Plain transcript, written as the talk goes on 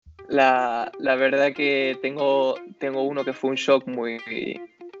La verdad que tengo uno que fue un shock muy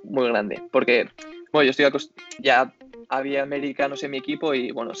grande, porque bueno, ya había americanos en mi equipo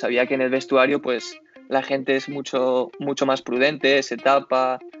y bueno, sabía que en el vestuario pues la gente es mucho más prudente, se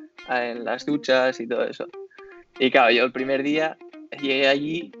tapa en las duchas y todo eso. Y claro, yo el primer día llegué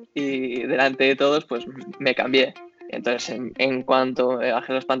allí y delante de todos pues me cambié. Entonces, en cuanto me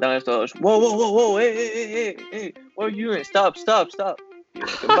bajé los pantalones, todos, wow, wow, wow, wow, what are you doing? Stop, stop, stop. Y yo,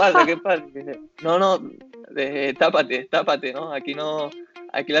 ¿qué pasa? ¿Qué pasa? Y dice, no, tápate, ¿no? Aquí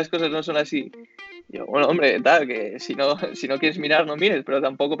las cosas no son así. Y yo, bueno, hombre, tal, que si no quieres mirar, no mires, pero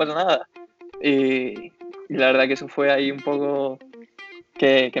tampoco pasa nada. Y la verdad que eso fue ahí un poco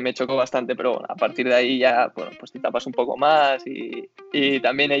que me chocó bastante, pero bueno, a partir de ahí ya, bueno, pues te tapas un poco más y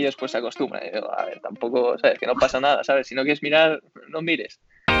también ellos pues se acostumbran. Y digo, a ver, tampoco, ¿sabes? Que no pasa nada, ¿sabes? Si no quieres mirar, no mires.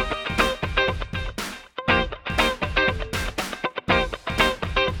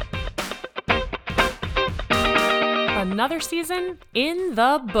 Another season in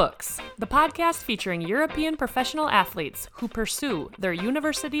the books. The podcast featuring European professional athletes who pursue their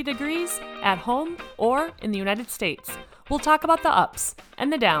university degrees at home or in the United States. We'll talk about the ups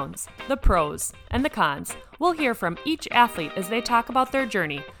and the downs, the pros and the cons. We'll hear from each athlete as they talk about their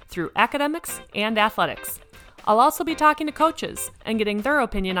journey through academics and athletics. I'll also be talking to coaches and getting their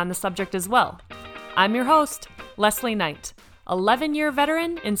opinion on the subject as well. I'm your host, Leslie Knight, 11-year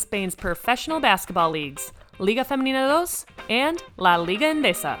veteran in Spain's professional basketball leagues, Liga Femenina 2 and La Liga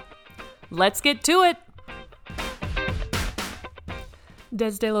Endesa. Let's get to it!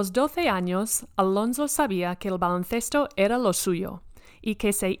 Desde los 12 años, Alonso sabía que el baloncesto era lo suyo y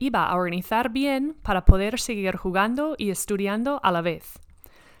que se iba a organizar bien para poder seguir jugando y estudiando a la vez.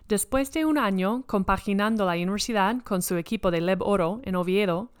 Después de un año compaginando la universidad con su equipo de Leb Oro en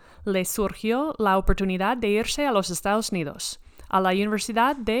Oviedo, le surgió la oportunidad de irse a los Estados Unidos, a la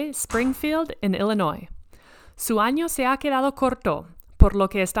Universidad de Springfield en Illinois. Su año se ha quedado corto, por lo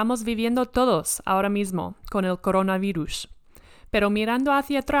que estamos viviendo todos ahora mismo con el coronavirus. Pero mirando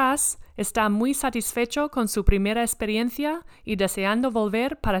hacia atrás, está muy satisfecho con su primera experiencia y deseando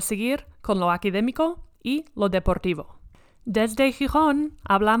volver para seguir con lo académico y lo deportivo. Desde Gijón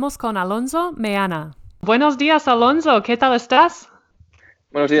hablamos con Alonso Meana. Buenos días, Alonso, ¿qué tal estás?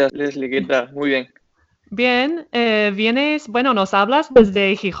 Buenos días, Leslie, ¿qué tal? Muy bien. Bien, nos hablas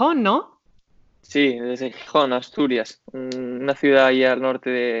desde Gijón, ¿no? Sí, desde Gijón, Asturias, una ciudad ahí al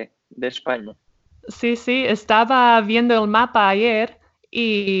norte de España. Sí, estaba viendo el mapa ayer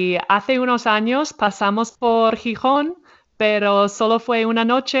y hace unos años pasamos por Gijón, pero solo fue una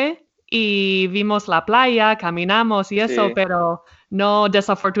noche y vimos la playa, caminamos y eso, Sí, pero no,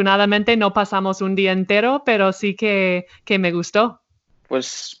 desafortunadamente no pasamos un día entero, pero sí que me gustó.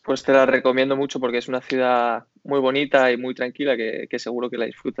 pues te la recomiendo mucho porque es una ciudad muy bonita y muy tranquila que seguro que la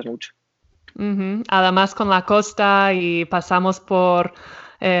disfrutas mucho. Ujú. Además con la costa y pasamos por,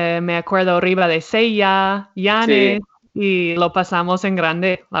 me acuerdo, arriba de Sella, Sí, Llanes y lo pasamos en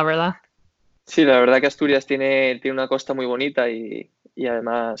grande, la verdad. sí, la verdad que Asturias tiene una costa muy bonita y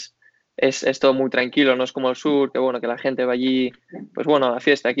además es todo muy tranquilo, no es como el sur, que bueno, que la gente va allí, pues bueno, a la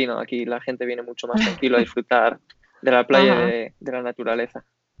fiesta aquí, ¿no? Aquí la gente viene mucho más tranquilo a disfrutar de la playa y Ajá. de la naturaleza.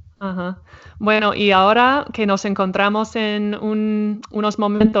 Ajá. Bueno, y ahora que nos encontramos en unos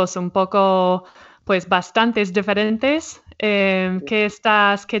momentos un poco, pues bastantes diferentes,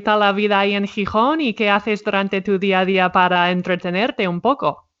 qué tal la vida ahí en Gijón y qué haces durante tu día a día para entretenerte un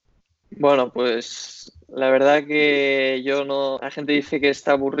poco? Bueno, pues la verdad que yo no, la gente dice que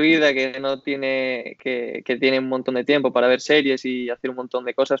está aburrida, que no tiene, que tiene un montón de tiempo para ver series y hacer un montón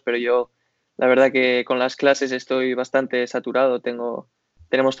de cosas, pero yo la verdad que con las clases estoy bastante saturado.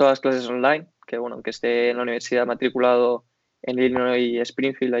 Tenemos todas las clases online, que bueno, aunque esté en la universidad matriculado en Illinois y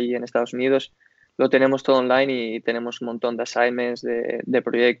Springfield, allí en Estados Unidos, lo tenemos todo online y tenemos un montón de assignments, de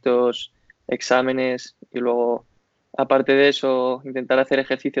proyectos, exámenes y luego aparte de eso, intentar hacer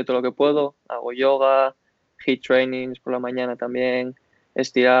ejercicio todo lo que puedo. Hago yoga, HIIT trainings por la mañana también,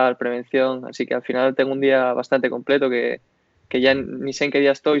 estirar, prevención. Así que al final tengo un día bastante completo que ya ni sé en qué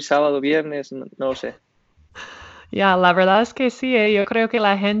día estoy, sábado, viernes, no lo sé. Ya, la verdad es que sí, yo creo que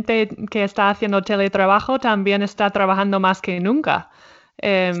la gente que está haciendo teletrabajo también está trabajando más que nunca.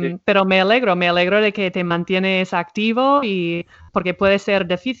 Sí, Pero me alegro de que te mantienes activo y porque puede ser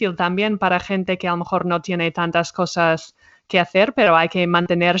difícil también para gente que a lo mejor no tiene tantas cosas que hacer, pero hay que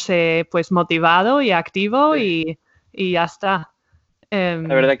mantenerse pues motivado y activo sí. y ya está. La Em,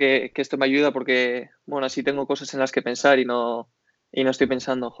 verdad que esto me ayuda porque, bueno, así tengo cosas en las que pensar y no estoy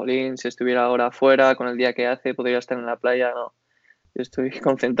pensando, jolín, si estuviera ahora afuera con el día que hace, podría estar en la playa. No, yo estoy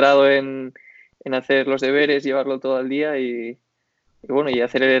concentrado en hacer los deberes, llevarlo todo el día bueno, y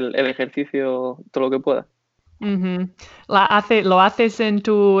hacer el ejercicio todo lo que pueda. Ujú. ¿Lo haces en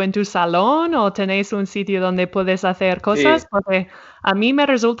tu salón o tenéis un sitio donde puedes hacer Sí, cosas? Porque a mí me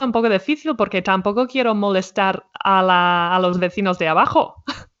resulta un poco difícil porque tampoco quiero molestar a los vecinos de abajo.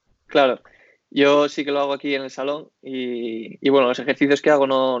 claro. Yo sí que lo hago aquí en el salón y bueno, los ejercicios que hago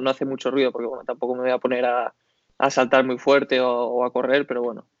no hace mucho ruido porque bueno, tampoco me voy a poner a saltar muy fuerte o a correr, pero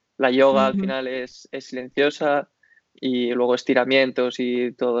bueno, la yoga al Ujú, final es silenciosa y luego estiramientos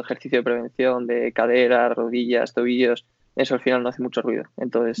y todo ejercicio de prevención de cadera, rodillas, tobillos, eso al final no hace mucho ruido.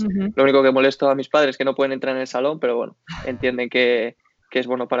 Entonces, ujú. lo único que molesto a mis padres es que no pueden entrar en el salón, pero bueno, entienden que es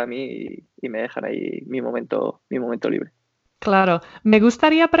bueno para mí y me dejan ahí mi momento libre. Claro. Me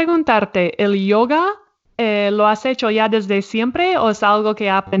gustaría preguntarte, ¿el yoga lo has hecho ya desde siempre o es algo que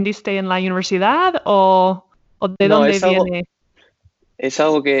aprendiste en la universidad o de No, dónde viene? es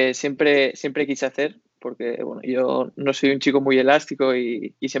algo que siempre quise hacer porque bueno, yo no soy un chico muy elástico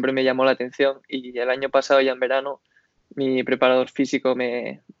y siempre me llamó la atención. Y el año pasado, ya en verano, mi preparador físico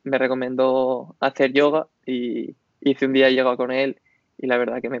me recomendó hacer yoga y hice un día de yoga con él y la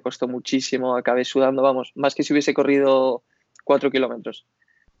verdad que me costó muchísimo, acabé sudando, vamos, más que si hubiese corrido 4 kilómetros.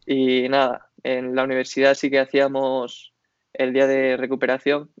 Y nada, en la universidad sí que hacíamos el día de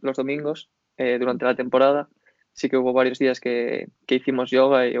recuperación los domingos durante la temporada. Sí que hubo varios días que hicimos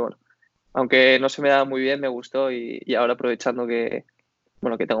yoga y bueno, aunque no se me daba muy bien, me gustó y ahora aprovechando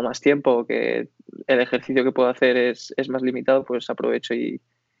bueno, que tengo más tiempo, que el ejercicio que puedo hacer es más limitado, pues aprovecho y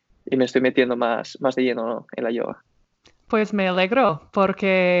me estoy metiendo más de lleno, ¿no?, en la yoga. Pues me alegro,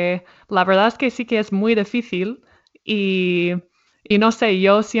 porque la verdad es que sí que es muy difícil y, y no sé,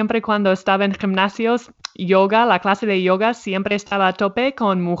 yo siempre cuando estaba en gimnasios, yoga, la clase de yoga siempre estaba a tope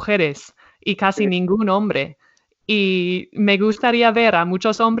con mujeres y casi Sí, ningún hombre. Y me gustaría ver a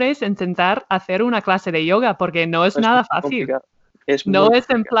muchos hombres intentar hacer una clase de yoga porque no es es muy nada fácil. complicado, es No muy es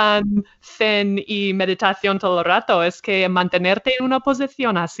en complicado. plan zen y meditación todo el rato, es que mantenerte en una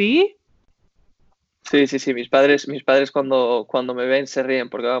posición así. Sí, sí, sí, mis padres cuando me ven se ríen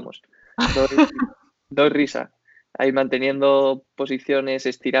porque vamos, doy, doy risa. Ahí manteniendo posiciones,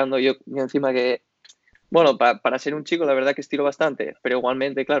 estirando, yo encima que, bueno, para ser un chico la verdad que estiro bastante, pero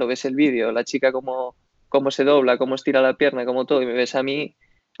igualmente, claro, ves el vídeo, la chica cómo se dobla, cómo estira la pierna, como todo, y me ves a mí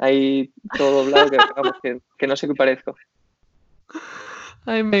ahí todo doblado que vamos, que no sé qué parezco.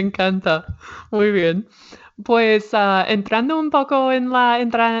 Ay, me encanta. Muy bien. Pues entrando un poco en la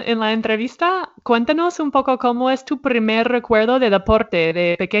entrevista, cuéntanos un poco cómo es tu primer recuerdo de deporte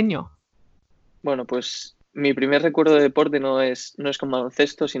de pequeño. Bueno, pues mi primer recuerdo de deporte no es con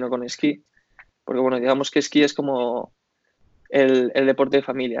baloncesto, sino con esquí, porque bueno, digamos que esquí es como el deporte de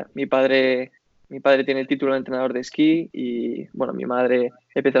familia. Mi padre tiene el título de entrenador de esquí y, bueno, mi madre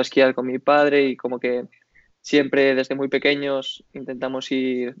empezó a esquiar con mi padre y como que siempre desde muy pequeños intentamos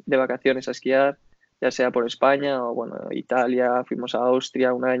ir de vacaciones a esquiar, ya sea por España o, bueno, Italia, fuimos a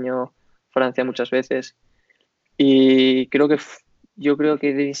Austria un año, Francia muchas veces y yo creo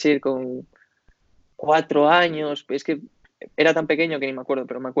que debe ser con 4 años, es que era tan pequeño que ni me acuerdo,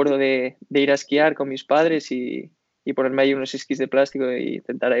 pero me acuerdo de ir a esquiar con mis padres y ponerme ahí unos esquís de plástico e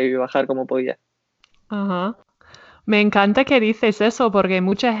intentar ahí bajar como podía. Ajá. Me encanta que dices eso porque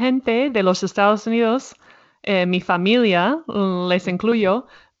mucha gente de los Estados Unidos, mi familia, les incluyo,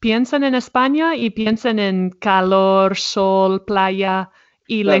 piensan en España y piensan en calor, sol, playa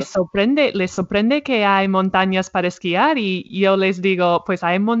y Claro, les sorprende que hay montañas para esquiar y yo les digo, pues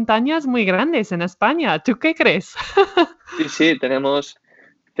hay montañas muy grandes en España. ¿Tú qué crees? sí, sí, tenemos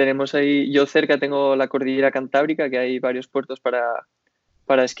ahí, yo cerca tengo la cordillera Cantábrica, que hay varios puertos para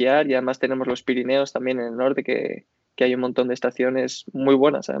esquiar y además tenemos los Pirineos también en el norte, que hay un montón de estaciones muy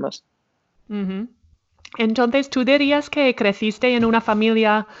buenas además. Ujú. Entonces, ¿tú dirías que creciste en una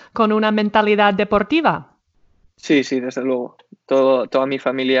familia con una mentalidad deportiva? Sí, sí, desde luego. Toda mi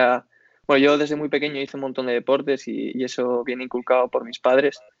familia, bueno, yo desde muy pequeño hice un montón de deportes y eso viene inculcado por mis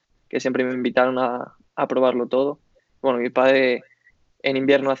padres, que siempre me invitaron a probarlo todo. Bueno, mi padre en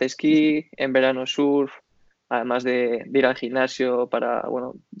invierno hace esquí, en verano surf, además de ir al gimnasio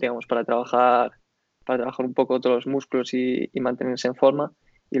bueno, digamos, para trabajar un poco todos los músculos y mantenerse en forma.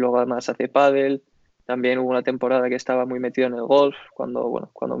 Y luego además hace pádel. También hubo una temporada que estaba muy metido en el golf, bueno,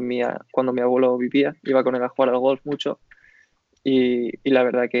 cuando mi abuelo vivía, iba con él a jugar al golf mucho. Y la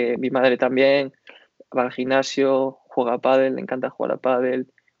verdad que mi madre también va al gimnasio, juega a pádel, le encanta jugar a pádel,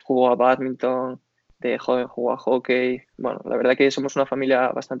 jugó a bádminton, de joven jugó a hockey. Bueno, la verdad que somos una familia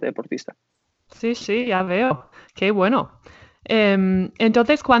bastante deportista. Sí, sí, ya veo. Qué bueno.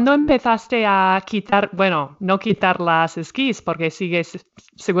 Entonces, ¿cuándo empezaste a no quitar las esquís, porque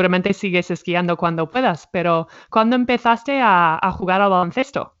seguramente sigues esquiando cuando puedas, pero ¿cuándo empezaste a jugar al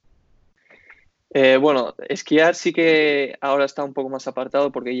baloncesto? Bueno, esquiar sí que ahora está un poco más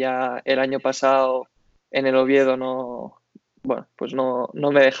apartado porque ya el año pasado en el Oviedo bueno, pues no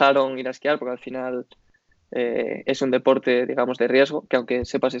me dejaron ir a esquiar porque al final es un deporte, digamos, de riesgo, que aunque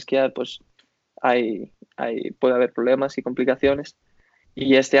sepas esquiar, pues puede haber problemas y complicaciones.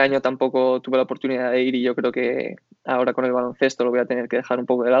 Y este año tampoco tuve la oportunidad de ir y yo creo que ahora con el baloncesto lo voy a tener que dejar un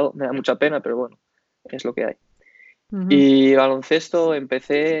poco de lado. Me da mucha pena, pero bueno, es lo que hay. Ujú. Y baloncesto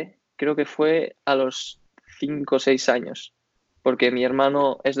empecé, creo que fue a los 5 o 6 años, porque mi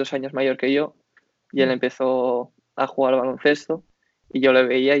hermano es 2 años mayor que yo y él Mm. empezó a jugar baloncesto y yo le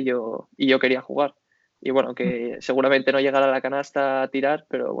veía y yo quería jugar. Y bueno, que seguramente no llegara a la canasta a tirar,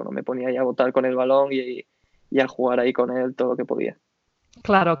 pero bueno, me ponía ahí a botar con el balón y a jugar ahí con él todo lo que podía.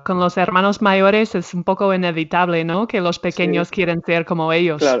 Claro, con los hermanos mayores es un poco inevitable, ¿no? Que los Sí, pequeños quieren ser como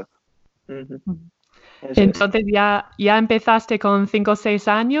ellos. claro. Ujú, Mm. eso es. Entonces ya empezaste con 5 o 6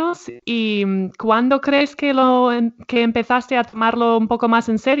 años y ¿cuándo crees que empezaste a tomarlo un poco más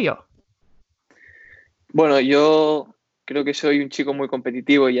en serio? Bueno, yo creo que soy un chico muy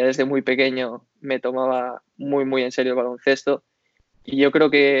competitivo y ya desde muy pequeño me tomaba muy, muy en serio el baloncesto. Y yo creo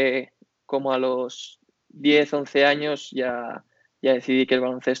que como a los 10 11 años ya decidí que el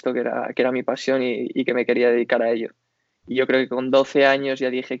baloncesto que era mi pasión y que me quería dedicar a ello. Y yo creo que con 12 años ya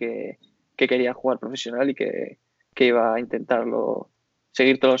dije que quería jugar profesional y que iba a intentarlo,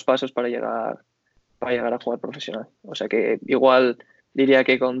 seguir todos los pasos para llegar a jugar profesional. O sea que igual diría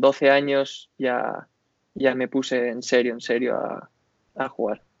que con 12 años ya me puse en serio a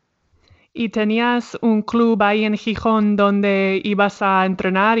jugar. ¿Y tenías un club ahí en Gijón donde ibas a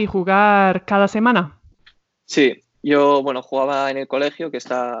entrenar y jugar cada semana? Sí, yo, bueno, jugaba en el colegio, que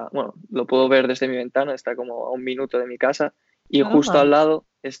está, bueno, lo puedo ver desde mi ventana, está como a 1 minuto de mi casa, y justo Ah, al lado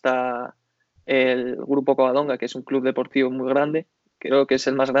está el Grupo Covadonga, que es un club deportivo muy grande, creo que es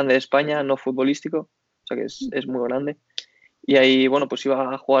el más grande de España, no futbolístico, o sea que es muy grande, y ahí, bueno, pues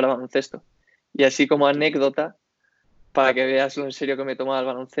iba a jugar a baloncesto. Y así como anécdota, para que veas lo en serio que me tomaba el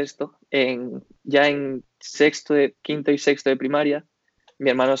baloncesto, ya en quinto y sexto de primaria, mi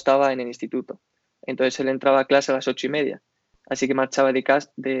hermano estaba en el instituto. Entonces él entraba a clase a las 8:30. Así que marchaba de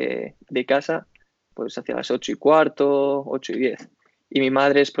casa pues hacia las 8:15, 8:10. Y mi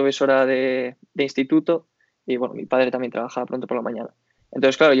madre es profesora de instituto y bueno, mi padre también trabajaba pronto por la mañana.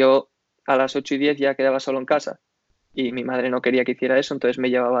 Entonces, claro, yo a las 8:10 ya quedaba solo en casa y mi madre no quería que hiciera eso, entonces me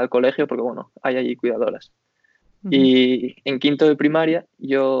llevaba al colegio porque bueno, hay allí cuidadoras. ujú. Y en quinto de primaria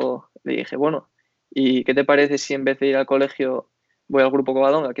yo le dije, bueno, ¿y qué te parece si en vez de ir al colegio voy al Grupo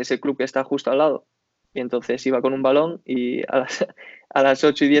Covadonga, que es el club que está justo al lado? Y entonces iba con un balón y a las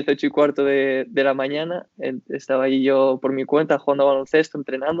 8:10, 8:15 de la mañana estaba ahí yo por mi cuenta jugando a baloncesto,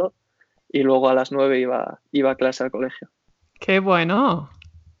 entrenando y luego a las 9 iba a clase al colegio. Qué bueno.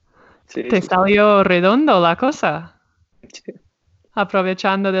 Sí, Te sí, sí. salió redondo la cosa, Sí,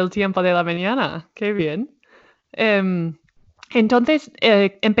 aprovechando del tiempo de la mañana. Qué bien. Em, entonces,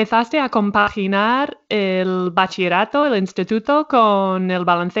 empezaste a compaginar el bachillerato, el instituto con el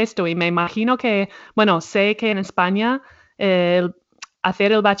baloncesto y me imagino que, bueno, sé que en España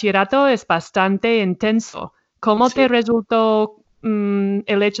hacer el bachillerato es bastante intenso. ¿Cómo te sí. resultó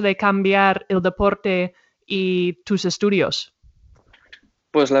el hecho de cambiar el deporte y tus estudios?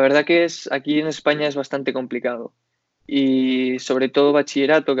 Pues la verdad que aquí en España es bastante complicado. Y sobre todo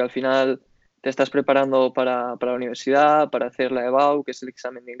bachillerato, que al final te estás preparando para la universidad, para hacer la EBAU, que es el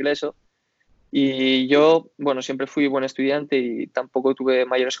examen de ingreso. Y yo, bueno, siempre fui buen estudiante y tampoco tuve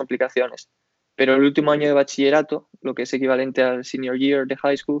mayores complicaciones. Pero el último año de bachillerato, lo que es equivalente al senior year de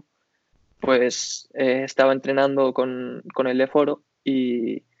high school, pues estaba entrenando con el de foro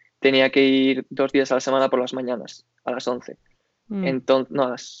y tenía que ir 2 días a la semana por las mañanas, a las 11. Mm. Entonces, no, a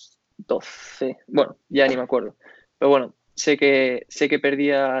las 12. Bueno, ya ni me acuerdo. Pero bueno, sé que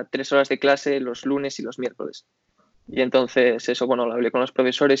perdía 3 horas de clase los lunes y los miércoles. Y entonces eso, bueno, lo hablé con los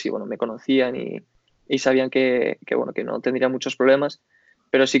profesores y bueno, me conocían y sabían bueno, que no tendría muchos problemas.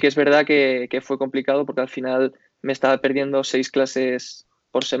 Pero sí que es verdad que fue complicado porque al final me estaba perdiendo 6 clases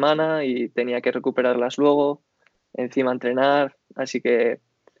por semana y tenía que recuperarlas luego, encima entrenar. Así que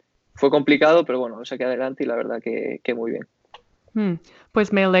fue complicado, pero bueno, lo saqué adelante y la verdad que muy bien. Mm.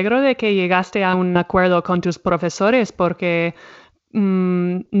 Pues me alegro de que llegaste a un acuerdo con tus profesores porque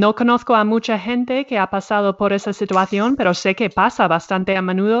no conozco a mucha gente que ha pasado por esa situación, pero sé que pasa bastante a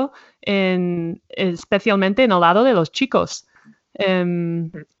menudo, especialmente en el lado de los chicos.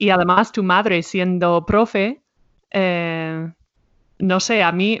 Y además tu madre siendo profe, no sé,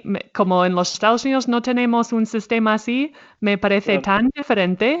 a mí, como en los Estados Unidos no tenemos un sistema así, me parece Claro. tan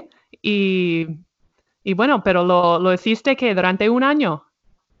diferente y bueno, pero lo hiciste que durante un año.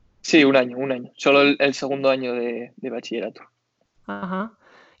 Sí, un año. Solo el segundo año de bachillerato. Ajá.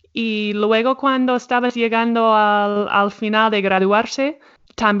 Y luego cuando estabas llegando al final de graduarse,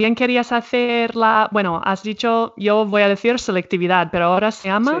 también querías hacer bueno, has dicho, yo voy a decir selectividad, pero ahora se Sí.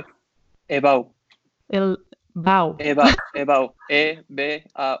 llama EBAU. el BAU. EBAU.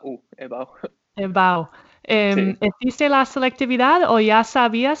 E-B-A-U. EBAU. El BAU. Sí. ¿Hiciste la selectividad o ya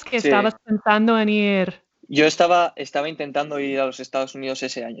sabías que Sí. estabas pensando en ir? Yo estaba intentando ir a los Estados Unidos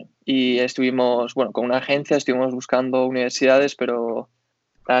ese año y estuvimos, bueno, con una agencia, estuvimos buscando universidades, pero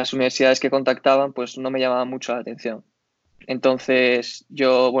las universidades que contactaban pues no me llamaban mucho la atención. Entonces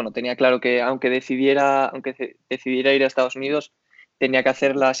yo, bueno, tenía claro que decidiera ir a Estados Unidos, tenía que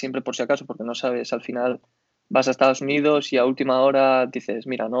hacerla siempre por si acaso, porque no sabes, al final vas a Estados Unidos y a última hora dices,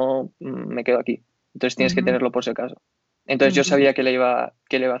 mira, no, me quedo aquí. Entonces tienes que Ujú, tenerlo por si acaso. Entonces yo ujú. sabía que le iba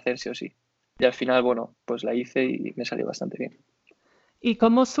a hacer sí o sí. Y al final, bueno, pues la hice y me salió bastante bien. ¿Y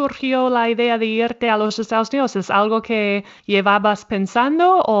cómo surgió la idea de irte a los Estados Unidos? ¿Es algo que llevabas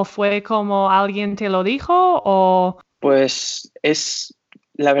pensando o fue como alguien te lo dijo o... Pues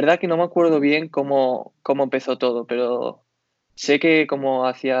la verdad que no me acuerdo bien cómo empezó todo, pero sé que como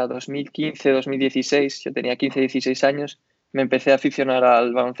hacia 2015, 2016, yo tenía 15, 16 años, me empecé a aficionar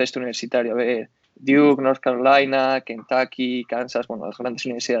al baloncesto universitario, a ver Duke, North Carolina, Kentucky, Kansas, bueno, las grandes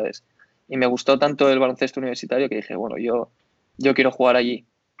universidades. Y me gustó tanto el baloncesto universitario que dije, bueno, yo quiero jugar allí,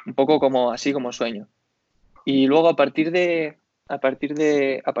 un poco como así como sueño. Y luego a partir de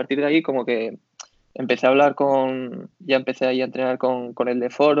ahí como que empecé a hablar ya empecé ahí a entrenar con el de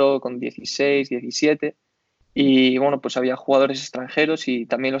Foro, con 16, 17, y bueno, pues había jugadores extranjeros y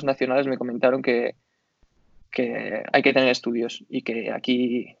también los nacionales me comentaron que hay que tener estudios y que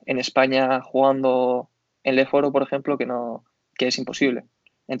aquí en España jugando en el Foro, por ejemplo, que es imposible.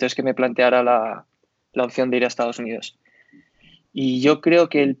 Entonces que me planteara la opción de ir a Estados Unidos. Y yo creo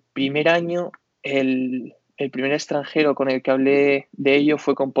que el primer año, el primer extranjero con el que hablé de ello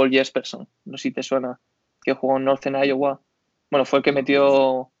fue con Paul Jesperson. No sé si te suena, que jugó en Northern Iowa. Bueno, fue el que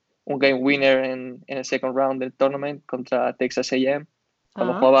metió un game winner en el second round del tournament contra Texas A&M,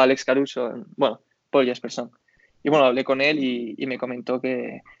 cuando Ah, jugaba Alex Caruso. Bueno, Paul Jesperson. Y bueno, hablé con él y me comentó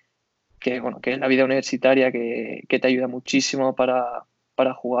bueno, que la vida universitaria que te ayuda muchísimo para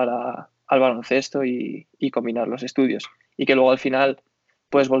jugar al baloncesto y combinar los estudios. Y que luego al final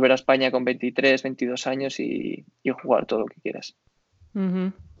puedes volver a España con 23, 22 años y jugar todo lo que quieras.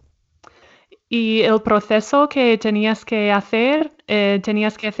 ujú. Y el proceso que tenías que hacer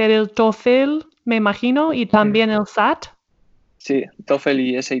el TOEFL, me imagino, y Mm. también el SAT. Sí, TOEFL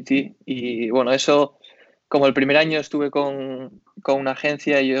y SAT. Y bueno, eso, como el primer año estuve con una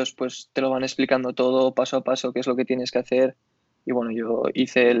agencia, ellos pues te lo van explicando todo paso a paso, qué es lo que tienes que hacer. Y bueno, yo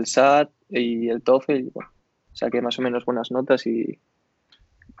hice el SAT y el TOEFL y bueno, saqué más o menos buenas notas y,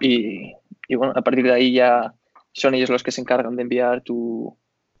 y bueno, a partir de ahí ya son ellos los que se encargan de enviar tus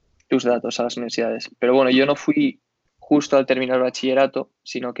datos a las universidades. Pero bueno, yo no fui justo al terminar el bachillerato,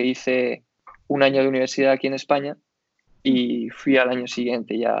 sino que hice un año de universidad aquí en España y fui al año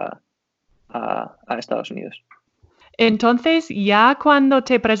siguiente ya a Estados Unidos. Entonces, ya cuando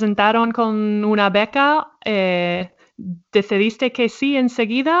te presentaron con una beca, ¿decidiste que sí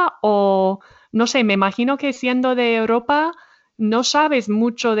enseguida o no sé, me imagino que siendo de Europa no sabes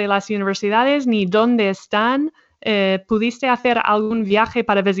mucho de las universidades ni dónde están? ¿Pudiste hacer algún viaje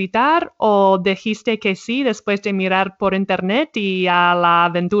para visitar o dijiste que sí después de mirar por internet y a la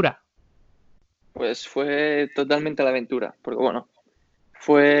aventura? Pues fue totalmente a la aventura, porque bueno,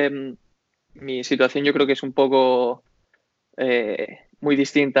 fue mi situación yo creo que es un poco muy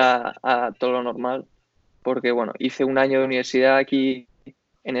distinta a todo lo normal, porque bueno, hice un año de universidad aquí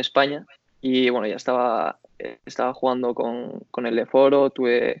en España y bueno, ya estaba jugando con el de Foro,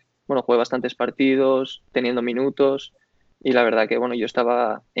 jugué bastantes partidos, teniendo minutos y la verdad que bueno, yo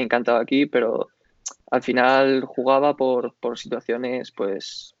estaba encantado aquí, pero al final jugaba por situaciones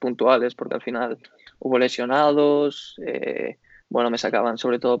pues puntuales, porque al final hubo lesionados, bueno, me sacaban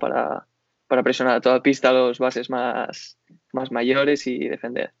sobre todo para presionar a toda pista a los bases más mayores y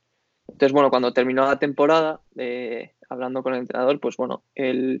defender. Entonces, bueno, cuando terminó la temporada, hablando con el entrenador, pues bueno,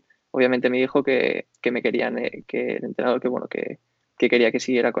 él obviamente me dijo que me querían, que el entrenador que quería que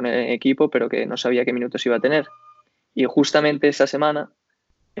siguiera con el equipo, pero que no sabía qué minutos iba a tener. Y justamente esa semana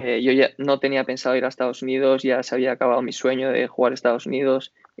yo ya no tenía pensado ir a Estados Unidos, ya se había acabado mi sueño de jugar a Estados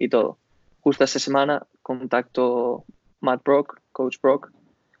Unidos y todo. Justo esa semana contacto Matt Brock, Coach Brock,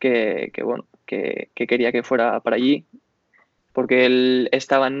 que bueno, que quería que fuera para allí, porque él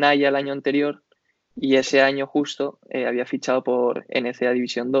estaba en Naya el año anterior y ese año justo había fichado por NCAA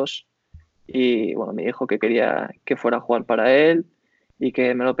División 2 y bueno, me dijo que quería que fuera a jugar para él y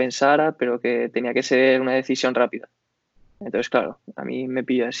que me lo pensara, pero que tenía que ser una decisión rápida. Entonces, claro, a mí me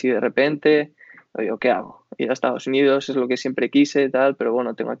pilla así de repente, digo, ¿qué hago? Ir a Estados Unidos es lo que siempre quise, tal, pero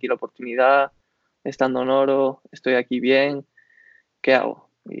bueno, tengo aquí la oportunidad, estando en Oro, estoy aquí bien, ¿qué hago?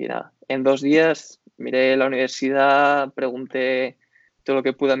 Y nada, en 2 días miré la universidad, pregunté todo lo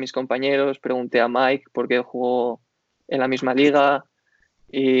que pude a mis compañeros, pregunté a Mike por qué jugó en la misma liga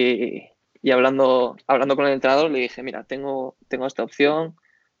y hablando con el entrenador le dije, mira, tengo esta opción,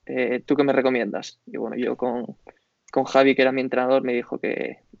 ¿tú qué me recomiendas? Y bueno, yo con Javi, que era mi entrenador, me dijo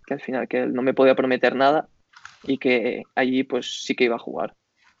que al final que él no me podía prometer nada y que allí pues sí que iba a jugar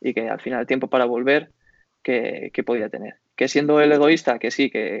y que al final tiempo para volver que podía tener. Que siendo el egoísta, que sí,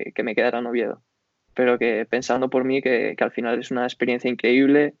 que me quedara en Oviedo, pero que pensando por mí que al final es una experiencia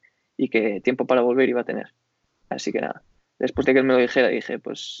increíble y que tiempo para volver iba a tener. Así que nada, después de que él me lo dijera, dije,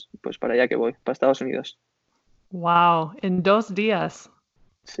 pues para allá que voy, para Estados Unidos. Wow, en 2 días.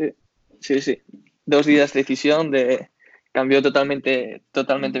 Sí, sí, sí. 2 días de decisión cambió totalmente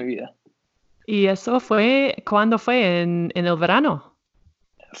mi vida. ¿Y eso fue, cuándo fue? ¿En el verano?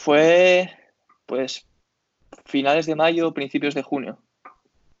 Fue, pues, finales de mayo, principios de junio,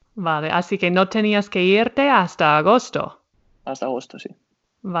 Vale, así que no tenías que irte hasta agosto. hasta agosto, sí.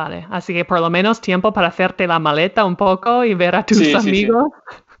 Vale, así que por lo menos tiempo para hacerte la maleta un poco y ver a tus Sí, sí, sí. amigos.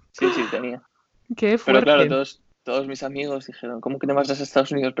 Sí, tenía. Qué Pero claro, fuerte. todos mis amigos dijeron, ¿cómo que no vas a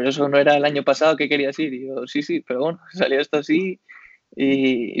Estados Unidos? Pero eso no era el año pasado que querías ir. Y yo, sí, pero bueno, salió esto así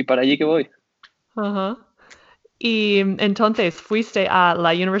y para allí que voy. Ajá. Y entonces fuiste a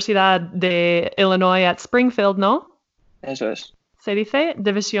la Universidad de Illinois at Springfield, ¿no? Eso es. Se dice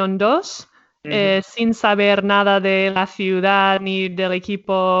División 2, Ujú. sin saber nada de la ciudad, ni del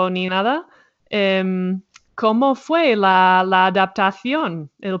equipo, ni nada. ¿Cómo fue la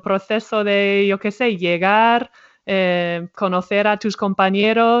adaptación, el proceso de, yo qué sé, llegar, conocer a tus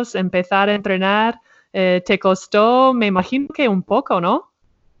compañeros, empezar a entrenar? ¿Te costó? Me imagino que un poco, ¿no?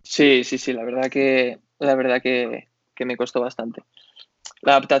 Sí, la verdad que me costó bastante.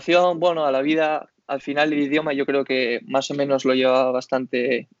 La adaptación, bueno, a la vida, al final el idioma yo creo que más o menos lo llevaba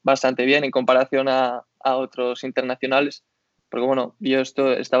bastante bien en comparación a otros internacionales. Porque bueno, yo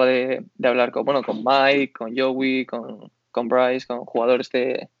estaba de hablar con Mike, con Joey, con Bryce, con jugadores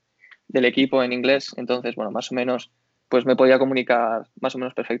del equipo en inglés. Entonces, bueno, más o menos, pues me podía comunicar más o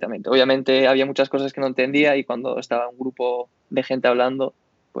menos perfectamente. Obviamente había muchas cosas que no entendía y cuando estaba un grupo de gente hablando,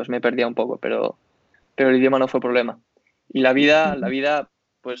 pues me perdía un poco, pero el idioma no fue problema. Y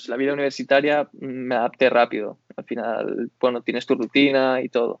pues la vida universitaria me adapté rápido. Al final, bueno, tienes tu rutina y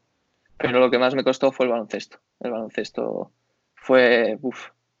todo. Pero lo que más me costó fue el baloncesto. El baloncesto fue,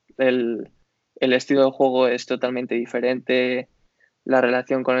 el estilo de juego es totalmente diferente. La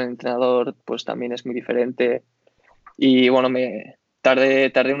relación con el entrenador, pues también es muy diferente. Y bueno,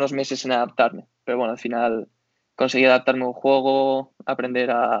 tardé unos meses en adaptarme. Pero bueno, al final conseguí adaptarme a un juego,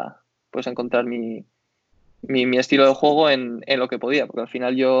 aprender pues, a encontrar mi estilo de juego en lo que podía, porque al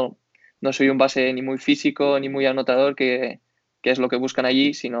final yo no soy un base ni muy físico ni muy anotador, que es lo que buscan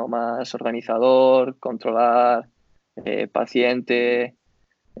allí, sino más organizador, controlar, paciente,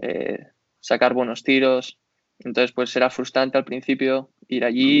 sacar buenos tiros. Entonces, pues era frustrante al principio ir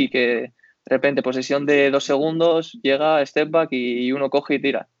allí y que de repente posesión de 2 segundos llega step back y uno coge y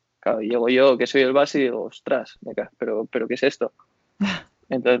tira. Claro, y llego yo que soy el base y digo, ostras, pero ¿qué es esto?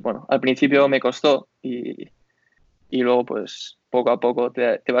 Entonces, bueno, al principio me costó y luego pues poco a poco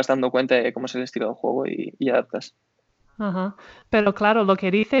te vas dando cuenta de cómo es el estilo de juego y adaptas. Ajá. Pero claro, lo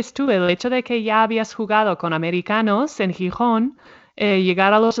que dices tú, el hecho de que ya habías jugado con americanos en Gijón,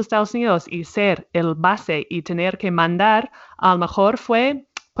 llegar a los Estados Unidos y ser el base y tener que mandar, a lo mejor fue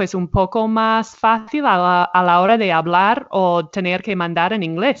pues un poco más fácil a la hora de hablar o tener que mandar en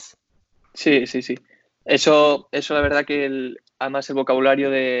inglés. Sí, sí, sí. Eso la verdad que además el vocabulario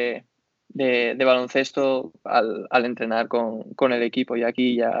de baloncesto al entrenar con el equipo y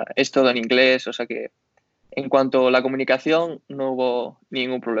aquí ya es todo en inglés, o sea que en cuanto a la comunicación no hubo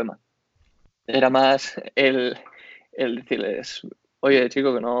ningún problema. Era más el decirles, oye,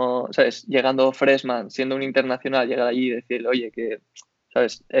 chico, que no, ¿sabes? Llegando freshman, siendo un internacional, llegar allí y decirle, oye, que,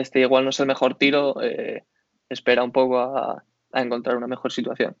 ¿sabes? Este igual no es el mejor tiro, espera un poco a encontrar una mejor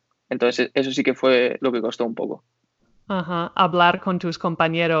situación. Entonces, eso sí que fue lo que costó un poco. Ajá. Hablar con tus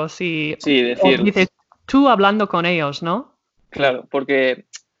compañeros y Sí, o decir, dices tú hablando con ellos, ¿no? claro, porque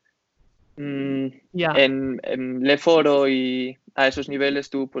Ya. en Leforo y a esos niveles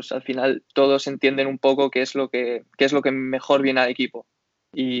tú, pues al final todos entienden un poco qué es lo que mejor viene al equipo.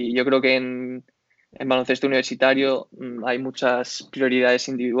 Y yo creo que en baloncesto universitario hay muchas prioridades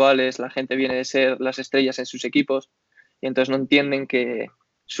individuales, la gente viene de ser las estrellas en sus equipos y entonces no entienden que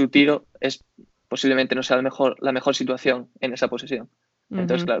su tiro es posiblemente no sea la mejor situación en esa posesión.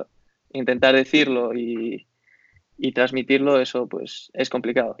 Entonces, claro, intentar decirlo y transmitirlo, eso pues es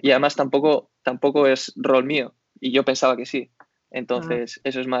complicado. Y además tampoco es rol mío y yo pensaba que sí. Entonces,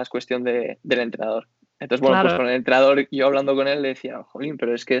 eso es más cuestión del entrenador. Entonces, bueno, pues Claro. con el entrenador, yo hablando con él, le decía, jolín,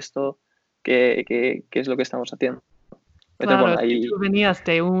 pero es que esto, ¿qué es lo que estamos haciendo? Entonces, Claro, bueno, si ahí, tú venías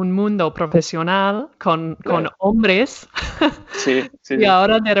de un mundo profesional con claro, hombres sí, sí, y sí,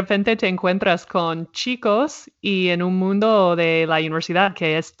 ahora de repente te encuentras con chicos y en un mundo de la universidad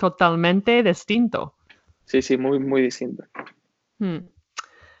que es totalmente distinto. sí, sí, muy, muy distinto. Hmm.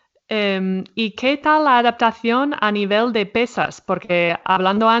 ¿Y qué tal la adaptación a nivel de pesas? Porque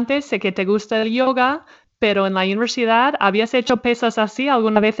hablando antes, sé que te gusta el yoga, pero en la universidad, ¿habías hecho pesas así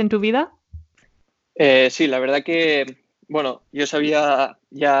alguna vez en tu vida? Sí, la verdad que, bueno, yo sabía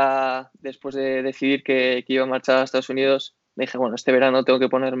ya después de decidir que iba a marchar a Estados Unidos, dije, bueno, este verano tengo que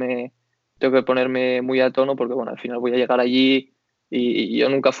ponerme muy a tono porque, bueno, al final voy a llegar allí y yo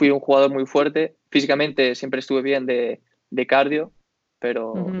nunca fui un jugador muy fuerte. Físicamente siempre estuve bien de cardio,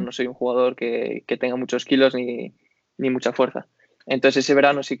 pero Ujú. no soy un jugador que tenga muchos kilos ni mucha fuerza. Entonces ese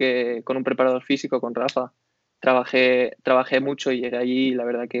verano sí que con un preparador físico, con Rafa, trabajé mucho y llegué allí y la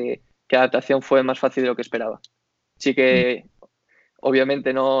verdad que la adaptación fue más fácil de lo que esperaba. Sí Mm. que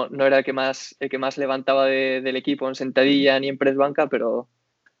obviamente no era el que más levantaba del equipo en sentadilla ni en press banca, pero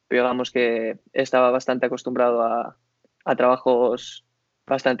digamos que estaba bastante acostumbrado a trabajos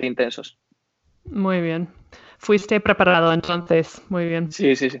bastante intensos. Muy bien. Fuiste preparado entonces. Muy bien.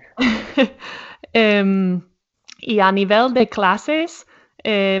 Sí, sí, sí. Em, y a nivel de clases,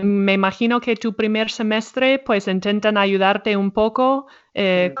 me imagino que tu primer semestre pues intentan ayudarte un poco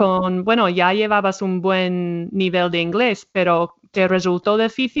con, bueno, ya llevabas un buen nivel de inglés, pero ¿te resultó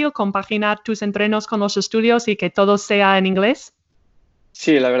difícil compaginar tus entrenos con los estudios y que todo sea en inglés?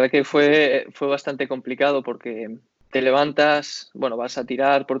 Sí, la verdad que fue bastante complicado porque te levantas, bueno, vas a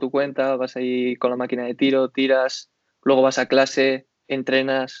tirar por tu cuenta, vas ahí con la máquina de tiro, tiras, luego vas a clase,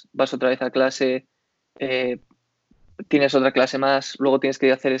 entrenas, vas otra vez a clase, eh, tienes otra clase más, luego tienes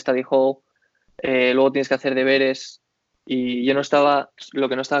que hacer study hall, luego tienes que hacer deberes y lo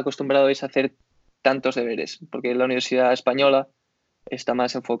que no estaba acostumbrado es hacer tantos deberes, porque la universidad española está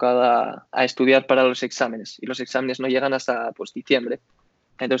más enfocada a estudiar para los exámenes y los exámenes no llegan hasta pues diciembre.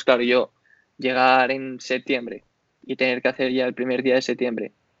 Entonces, claro, yo llegar en septiembre y tener que hacer ya el primer día de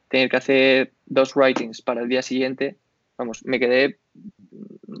septiembre, tener que hacer 2 writings para el día siguiente, vamos, me quedé,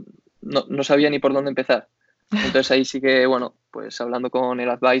 no sabía ni por dónde empezar. Entonces ahí sí que, bueno, pues hablando con el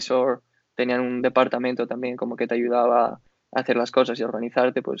advisor, tenían un departamento también como que te ayudaba a hacer las cosas y a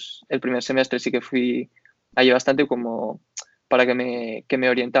organizarte, pues el primer semestre sí que fui allí bastante como para que me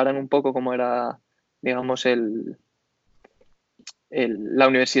orientaran un poco cómo era, digamos, la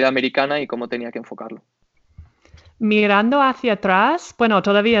universidad americana y cómo tenía que enfocarlo. Mirando hacia atrás, bueno,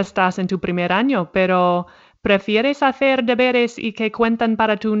 todavía estás en tu primer año, pero ¿prefieres hacer deberes y que cuentan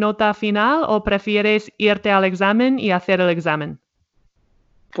para tu nota final o prefieres irte al examen y hacer el examen,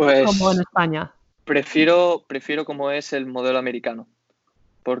 como en Pues España? prefiero como es el modelo americano,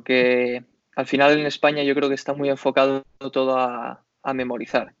 porque al final en España yo creo que está muy enfocado todo a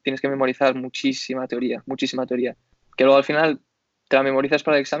memorizar. Tienes que memorizar muchísima teoría, que luego al final te la memorizas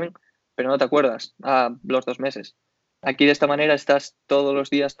para el examen, pero no te acuerdas a los 2 meses. Aquí de esta manera estás todos los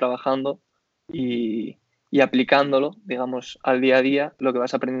días trabajando y, y aplicándolo, digamos, al día a día lo que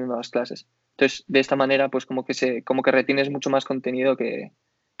vas aprendiendo en las clases. Entonces, de esta manera, pues como que retienes mucho más contenido que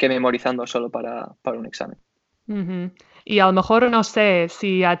memorizando solo para un examen. Ujú. Y a lo mejor no sé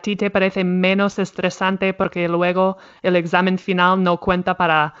si a ti te parece menos estresante porque luego el examen final no cuenta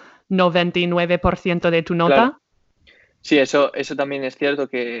para 99% de tu Claro. nota. Sí, eso también es cierto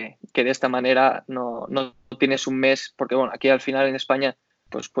que de esta manera no tienes un mes, porque bueno, aquí al final en España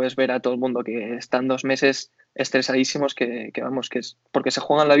pues puedes ver a todo el mundo que están 2 meses estresadísimos que vamos, que es porque se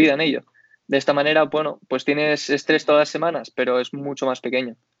juegan la vida en ello. De esta manera, bueno, pues tienes estrés todas las semanas, pero es mucho más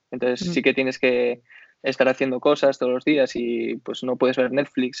pequeño. Entonces Mm. sí que tienes que estar haciendo cosas todos los días y pues no puedes ver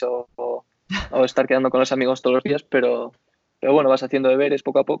Netflix o estar quedando con los amigos todos los días, pero bueno, vas haciendo deberes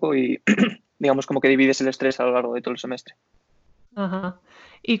poco a poco y digamos como que divides el estrés a lo largo de todo el semestre. Ajá.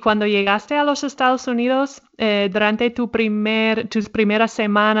 Y cuando llegaste a los Estados Unidos, durante tus primeras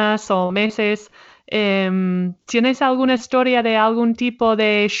semanas o meses, ¿tienes alguna historia de algún tipo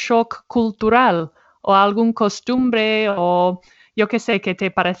de shock cultural o algún costumbre o yo qué sé, que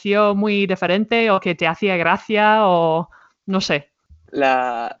te pareció muy diferente o que te hacía gracia o no sé.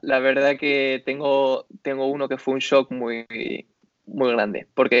 La verdad que tengo uno que fue un shock muy grande,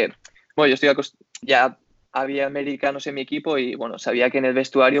 porque, bueno, ya había americanos en mi equipo y, bueno, sabía que en el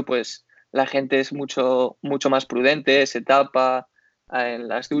vestuario, pues, la gente es mucho más prudente, se tapa en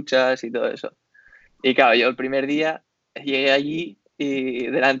las duchas y todo eso. Y claro, yo el primer día llegué allí y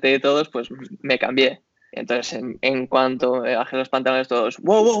delante de todos, pues, me cambié. Entonces, en cuanto me bajé los pantalones, todos,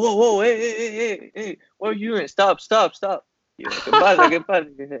 wow, wow, wow, wow, what are you doing? Stop, stop, stop. Y yo, ¿qué pasa? ¿Qué pasa?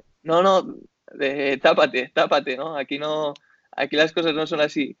 Y dice, no, no, tápate, ¿no? Aquí las cosas no son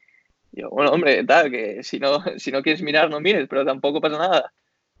así. Y yo, bueno, hombre, tal, que si no quieres mirar, no mires, pero tampoco pasa nada.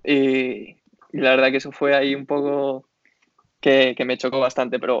 Y la verdad que eso fue ahí un poco que me chocó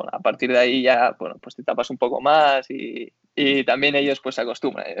bastante, pero bueno, a partir de ahí ya, bueno, pues te tapas un poco más y también ellos pues se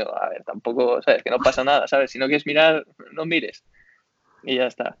acostumbran. Y digo, a ver, tampoco, ¿sabes? Que no pasa nada, ¿sabes? Si no quieres mirar, no mires y ya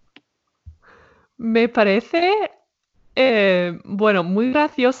está. Me parece, bueno, muy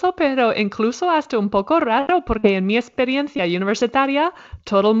gracioso, pero incluso hasta un poco raro, porque en mi experiencia universitaria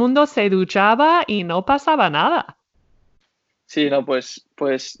todo el mundo se duchaba y no pasaba nada. Sí, no, pues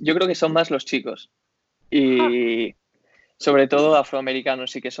yo creo que son más los chicos Ja. y sobre todo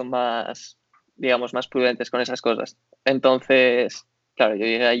afroamericanos sí que son más, digamos, más prudentes con esas cosas. Entonces, claro, yo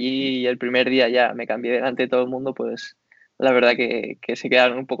llegué allí y el primer día ya me cambié delante de todo el mundo, pues la verdad que se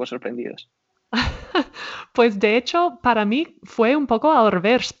quedaron un poco sorprendidos. Pues de hecho, para mí fue un poco al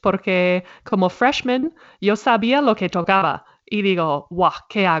revés, porque como freshman yo sabía lo que tocaba y digo, guau,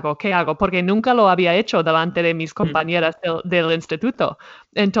 ¿qué hago? ¿Qué hago? Porque nunca lo había hecho delante de mis Mm, compañeras del instituto.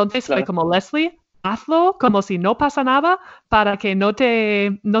 Entonces fue claro. como, Leslie, hazlo como si no pasa nada para que no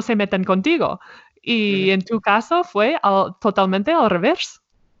se metan contigo. Y Ujú. en tu caso fue totalmente al revés.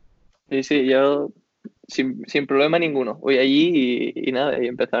 Sí, sí, yo sin problema ninguno. Voy allí y nada, y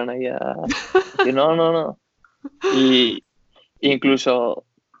empezaron ahí a decir, no, no, no. Y incluso,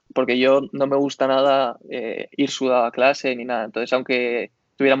 porque yo no me gusta nada ir sudado a clase ni nada. Entonces, aunque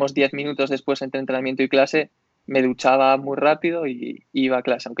tuviéramos 10 minutos después entre entrenamiento y clase, me duchaba muy rápido y iba a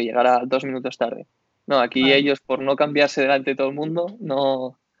clase, aunque llegara 2 minutos tarde. No, aquí Vale. ellos, por no cambiarse delante de todo el mundo,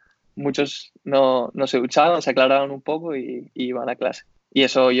 no, muchos no se duchaban, se aclaraban un poco y iban a clase. Y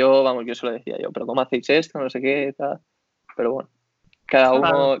eso yo, vamos, yo se lo decía yo, pero ¿cómo hacéis esto? No sé qué, tal. Pero bueno, cada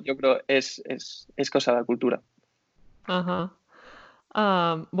Claro. uno yo creo es cosa de la cultura. Ajá.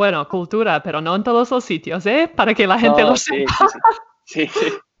 Bueno, cultura, pero no en todos los sitios, ¿eh? Para que la gente lo No, sepa. sí, sí, sí. Sí, sí.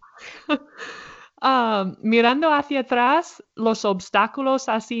 Mirando hacia atrás, los obstáculos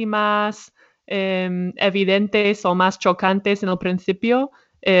así más evidentes o más chocantes en el principio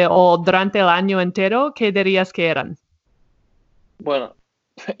o durante el año entero, ¿qué dirías que eran? Bueno,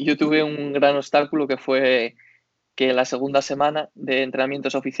 yo tuve un gran obstáculo que fue que la segunda semana de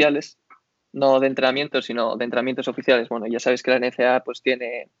entrenamientos oficiales, no de entrenamientos, sino de entrenamientos oficiales, bueno, ya sabes que la NCAA pues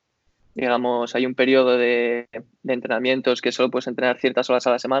tiene, digamos, hay un periodo de entrenamientos que solo puedes entrenar ciertas horas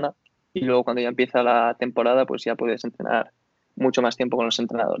a la semana y luego cuando ya empieza la temporada pues ya puedes entrenar mucho más tiempo con los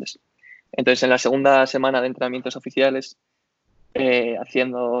entrenadores. Entonces, en la segunda semana de entrenamientos oficiales,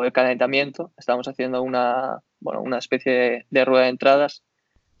 haciendo el calentamiento, estábamos haciendo una especie de rueda de entradas.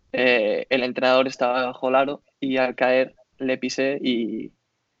 El entrenador estaba bajo el aro y al caer le pisé y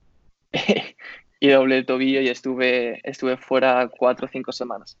doblé el tobillo y estuve fuera 4 o 5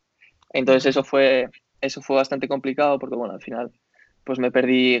 semanas. Entonces Vaya. eso fue bastante complicado porque, bueno, al final pues me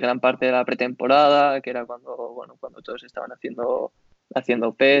perdí gran parte de la pretemporada, que era cuando todos estaban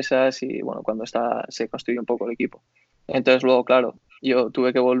haciendo pesas y, bueno, cuando se construyó un poco el equipo. Entonces luego, claro, yo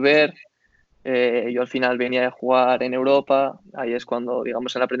tuve que volver. Yo al final venía de jugar en Europa, ahí es cuando,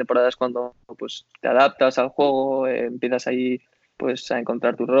 digamos, en la pretemporada es cuando pues te adaptas al juego, empiezas ahí pues a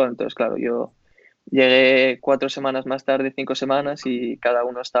encontrar tu rol. Entonces, claro, yo llegué 4 semanas más tarde, 5 semanas, y cada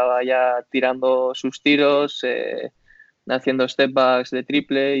uno estaba ya tirando sus tiros, haciendo step backs de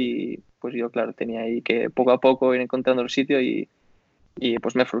triple, y pues yo, claro, tenía ahí que poco a poco ir encontrando el sitio y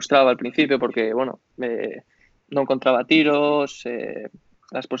pues me frustraba al principio porque, bueno, no encontraba tiros,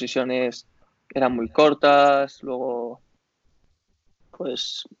 las posiciones eran muy cortas, luego,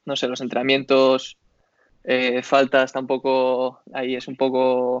 pues, no sé, los entrenamientos, faltas tampoco, ahí es un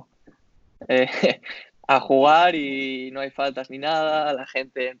poco eh, a jugar y no hay faltas ni nada, la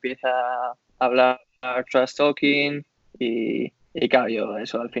gente empieza a hablar trash talking y claro, yo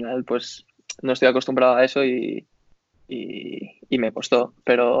eso al final pues no estoy acostumbrado a eso y me costó,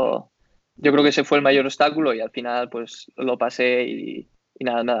 pero yo creo que ese fue el mayor obstáculo y al final pues lo pasé y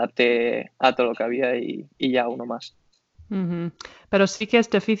nada, me adapté a todo lo que había y ya uno más. Ujú. Pero sí que es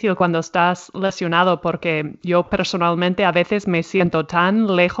difícil cuando estás lesionado porque yo personalmente a veces me siento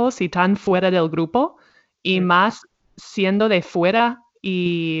tan lejos y tan fuera del grupo y Mm. más siendo de fuera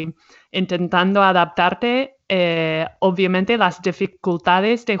y intentando adaptarte, obviamente las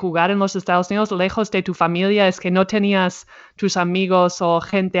dificultades de jugar en los Estados Unidos lejos de tu familia es que no tenías tus amigos o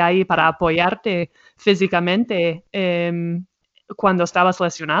gente ahí para apoyarte físicamente cuando estabas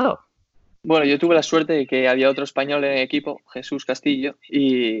lesionado. Bueno, yo tuve la suerte de que había otro español en el equipo, Jesús Castillo,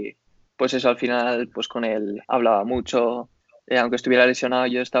 y pues eso al final, pues con él hablaba mucho, aunque estuviera lesionado,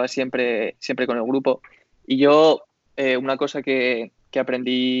 yo estaba siempre con el grupo. Y yo, una cosa que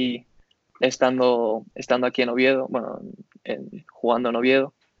aprendí estando aquí en Oviedo, bueno, jugando en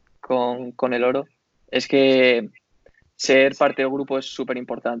Oviedo con el Oro, es que ser parte del grupo es súper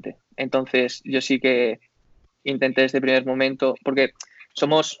importante. Entonces, yo sí que intenté desde el primer momento, porque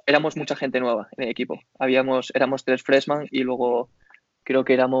éramos mucha gente nueva en el equipo. Éramos 3 freshmen y luego creo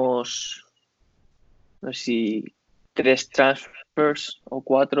que éramos, no sé si 3 transfers o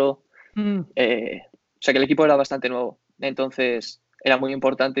 4. Mm. O sea que el equipo era bastante nuevo. Entonces era muy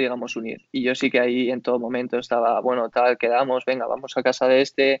importante, digamos, unir. Y yo sí que ahí en todo momento estaba, bueno, tal, quedamos, venga, vamos a casa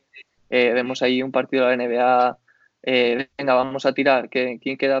de vemos ahí un partido de la NBA, venga, vamos a tirar, ¿quién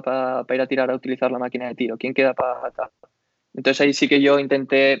queda para ir a tirar a utilizar la máquina de tiro? ¿Quién queda para tal? Entonces ahí sí que yo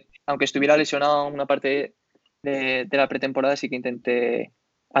intenté, aunque estuviera lesionado una parte de la pretemporada, sí que intenté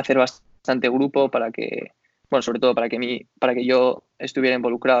hacer bastante grupo para que, bueno, sobre todo para que yo estuviera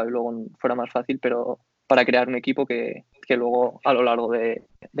involucrado y luego fuera más fácil, pero para crear un equipo que luego a lo largo de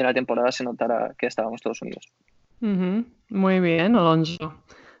la temporada se notara que estábamos todos unidos. Ujú. Muy bien, Alonso.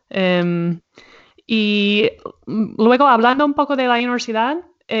 Em, y luego, hablando un poco de la universidad,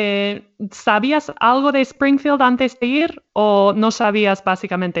 ¿sabías algo de Springfield antes de ir o no sabías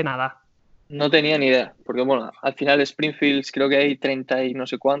básicamente nada? No tenía ni idea, porque bueno, al final Springfield creo que hay 30 y no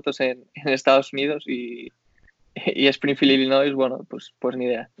sé cuántos en Estados Unidos y Springfield, Illinois, bueno, pues ni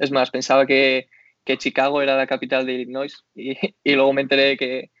idea. Es más, pensaba que Chicago era la capital de Illinois y luego me enteré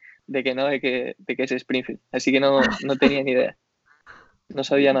de que no, de que es Springfield. Así que no tenía ni idea, no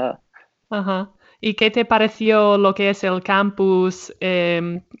sabía nada. Ajá. ¿Y qué te pareció lo que es el campus?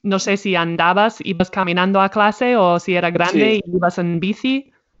 No sé si ibas caminando a clase o si era grande Sí, y ibas en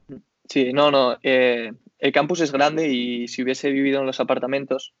bici. sí, no. El campus es grande y si hubiese vivido en los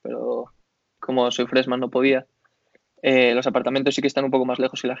apartamentos, pero como soy freshman no podía, los apartamentos sí que están un poco más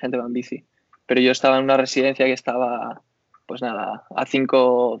lejos y la gente va en bici. Pero yo estaba en una residencia que estaba, pues nada, a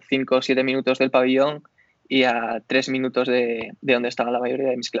 5 o 7 minutos del pabellón y a 3 minutos de donde estaban la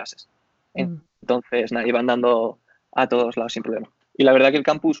mayoría de mis clases. Mm. Entonces, nada, iba andando a todos lados sin problema. Y la verdad que el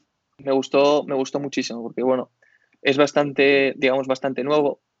campus me gustó muchísimo porque, bueno, es bastante, digamos, bastante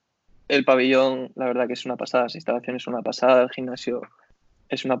nuevo. El pabellón, la verdad que es una pasada, las instalaciones son una pasada, el gimnasio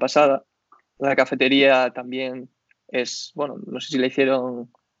es una pasada. La cafetería también es, bueno, no sé si la hicieron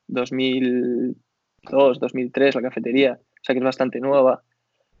 2002, 2003, la cafetería, o sea que es bastante nueva.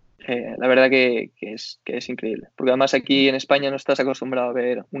 La verdad que es increíble, porque además aquí en España no estás acostumbrado a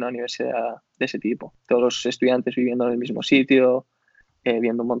ver una universidad de ese tipo. Todos los estudiantes viviendo en el mismo sitio,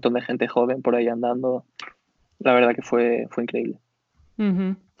 viendo un montón de gente joven por ahí andando. La verdad que fue increíble.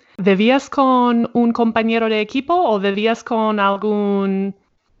 Ujú. ¿Vivías con un compañero de equipo o vivías con algún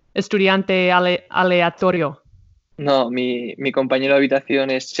estudiante aleatorio? No, mi compañero de habitación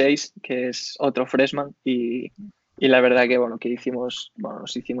es Chase, que es otro freshman, y la verdad que bueno,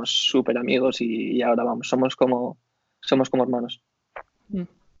 nos hicimos súper amigos y ahora vamos, somos como hermanos. Mm.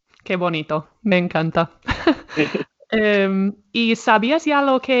 Qué bonito, me encanta. ¿Y sabías ya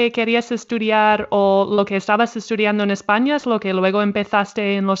lo que querías estudiar o lo que estabas estudiando en España es lo que luego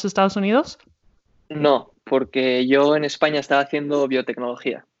empezaste en los Estados Unidos? No, porque yo en España estaba haciendo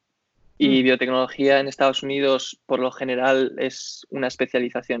biotecnología y Mm. biotecnología en Estados Unidos por lo general es una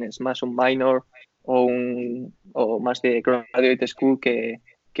especialización, es más un minor o más de graduate school que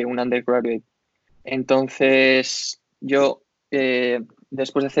un undergraduate. Entonces, yo,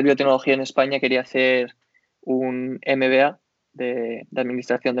 después de hacer biotecnología en España, quería hacer un MBA de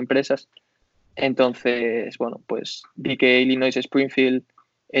Administración de Empresas. Entonces, bueno, pues vi que Illinois Springfield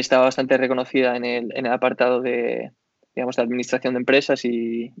estaba bastante reconocida en el apartado digamos, de Administración de Empresas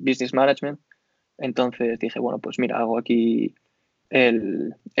y Business Management. Entonces dije, bueno, pues mira, hago aquí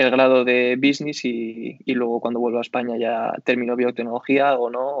el grado de Business y luego cuando vuelva a España ya termino biotecnología o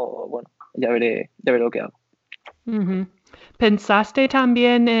no, o bueno, ya veré lo que hago. Ujú. ¿Pensaste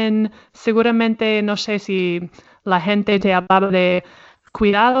también en, seguramente, no sé si la gente te hablaba de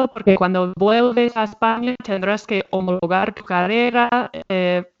cuidado, porque cuando vuelves a España tendrás que homologar tu carrera,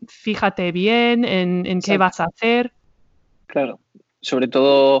 fíjate bien en qué Exacto. vas a hacer? Claro, sobre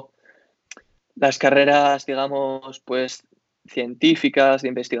todo las carreras, digamos, pues científicas, de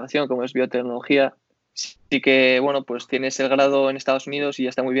investigación, como es biotecnología, sí que, bueno, pues tienes el grado en Estados Unidos y ya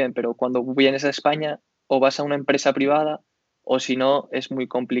está muy bien, pero cuando vienes a España o vas a una empresa privada o si no, es muy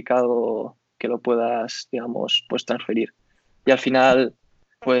complicado que lo puedas, digamos, pues transferir. Y al final,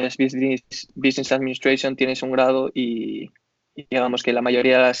 pues Business Administration tienes un grado y digamos que la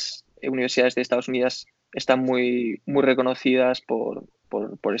mayoría de las universidades de Estados Unidos están muy reconocidas por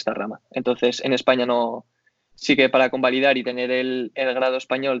esta rama. Entonces, en España no, sí que para convalidar y tener el grado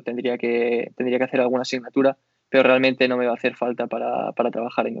español tendría que hacer alguna asignatura, pero realmente no me va a hacer falta para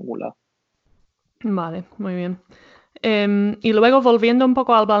trabajar en ningún lado. Vale, muy bien. Y luego, volviendo un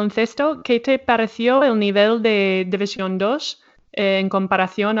poco al baloncesto, ¿qué te pareció el nivel de División 2 en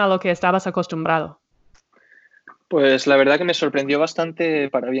comparación a lo que estabas acostumbrado? Pues la verdad que me sorprendió bastante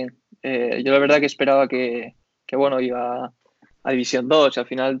para bien. Yo la verdad que esperaba que bueno, iba a División 2 y al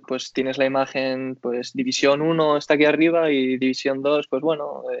final pues tienes la imagen, pues División 1 está aquí arriba y División 2 pues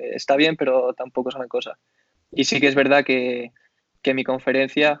bueno, está bien, pero tampoco es una cosa. Y sí que es verdad que mi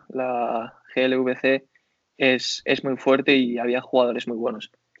conferencia, la GLVC, es muy fuerte y había jugadores muy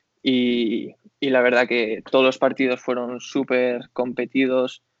buenos. Y la verdad que todos los partidos fueron súper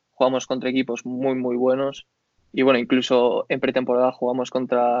competidos, jugamos contra equipos muy buenos. Y bueno, incluso en pretemporada jugamos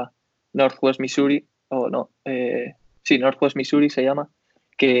contra Northwest Missouri, o no, sí, Northwest Missouri se llama,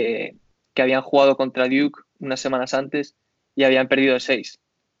 que, que habían jugado contra Duke unas semanas antes y habían perdido 6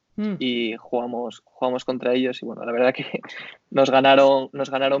 y jugamos contra ellos y bueno, la verdad que nos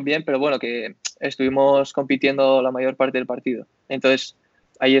ganaron bien, pero bueno, que estuvimos compitiendo la mayor parte del partido. Entonces,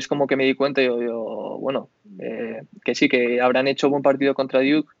 ahí es como que me di cuenta, bueno, que sí, que habrán hecho buen partido contra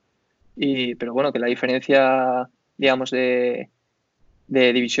Duke, pero bueno, que la diferencia, digamos, de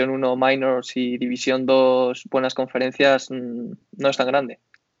División 1 Minors y División 2 buenas conferencias no es tan grande.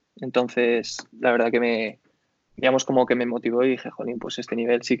 Entonces, la verdad que digamos, como que me motivó y dije, jolín, pues este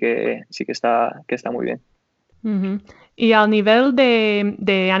nivel sí que está muy bien. Ujú. Y al nivel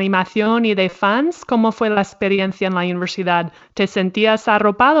de animación y de fans, ¿cómo fue la experiencia en la universidad? ¿Te sentías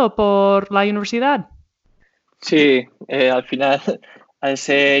arropado por la universidad? Sí, al final, al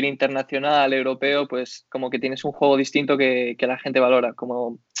ser internacional, europeo, pues como que tienes un juego distinto que la gente valora.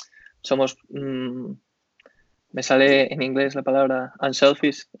 Como somos, me sale en inglés la palabra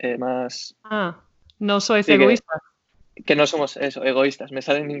unselfish, más, Ah, no sois sí, egoísta, que no somos eso, egoístas. Me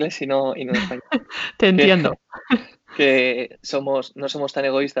sale en inglés y no en español. te Que, entiendo. que no somos tan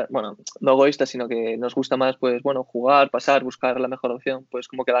egoístas, bueno, no egoístas, sino que nos gusta más, pues bueno, jugar, pasar, buscar la mejor opción. Pues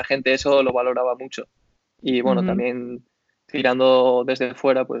como que la gente eso lo valoraba mucho. Y bueno, Ujú, también tirando desde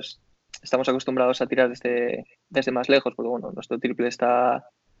fuera, pues estamos acostumbrados a tirar desde más lejos, porque bueno, nuestro triple está a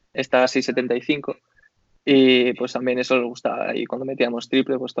 6,75 y pues también eso les gustaba. Y cuando metíamos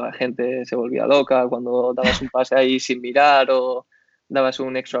triple, pues toda la gente se volvía loca. Cuando dabas un pase ahí sin mirar o dabas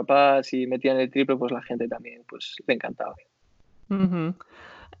un extra pass y metían el triple, pues la gente también pues le encantaba. ujú.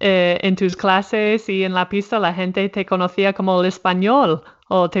 En tus clases y en la pista la gente te conocía como el español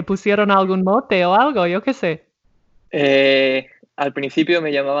o te pusieron algún mote o algo, yo qué sé. Al principio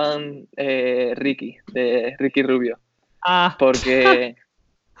me llamaban Ricky, de Ricky Rubio, Ah, porque,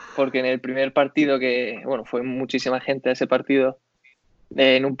 porque en el primer partido que, bueno, fue muchísima gente a ese partido,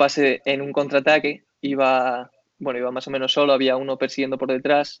 en un pase, en un contraataque, iba más o menos solo, había uno persiguiendo por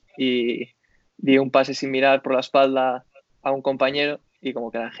detrás y di un pase sin mirar por la espalda a un compañero y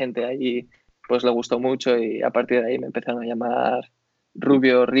como que la gente ahí pues le gustó mucho y a partir de ahí me empezaron a llamar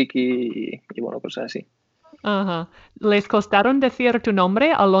Rubio, Ricky y bueno, cosas así. ajá. ¿Les costaron decir tu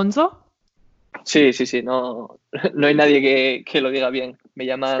nombre, Alonso? Sí, no, no hay nadie que lo diga bien. Me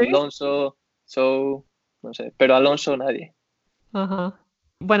llaman Sí. Alonso, no sé, pero Alonso nadie. Ajá.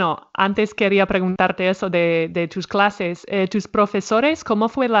 Bueno, antes quería preguntarte eso de tus clases. ¿Tus profesores, cómo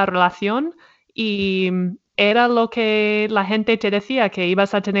fue la relación? ¿Y era lo que la gente te decía, que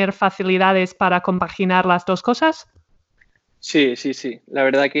ibas a tener facilidades para compaginar las dos cosas? Sí. La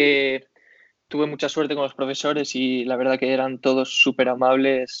verdad que tuve mucha suerte con los profesores y la verdad que eran todos súper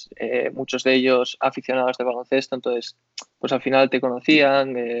amables, muchos de ellos aficionados de baloncesto, entonces pues al final te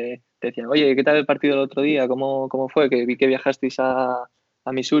conocían, te decían, oye, ¿qué tal el partido del otro día? ¿Cómo fue? Que vi que viajasteis a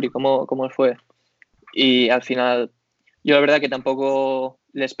Missouri, ¿cómo fue? Y al final, yo la verdad que tampoco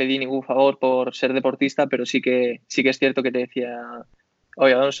les pedí ningún favor por ser deportista, pero sí que es cierto que te decía,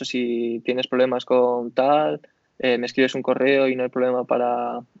 oye Alonso, si tienes problemas con tal, me escribes un correo y no hay problema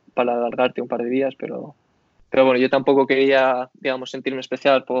para alargarte un par de días, pero bueno, yo tampoco quería, digamos, sentirme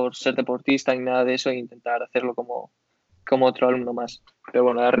especial por ser deportista ni nada de eso e intentar hacerlo como otro alumno más. Pero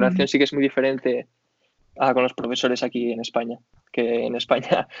bueno, la Ujú. relación sí que es muy diferente Con los profesores aquí en España, que en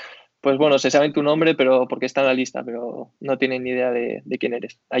España, pues bueno, se saben tu nombre, pero porque está en la lista, pero no tienen ni idea de quién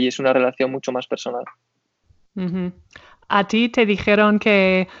eres. Ahí es una relación mucho más personal. Ujú. ¿A ti te dijeron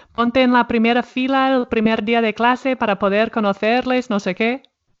que ponte en la primera fila el primer día de clase para poder conocerles, no sé qué?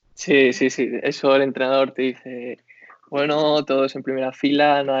 Sí, sí, sí. Eso el entrenador te dice, bueno, todos en primera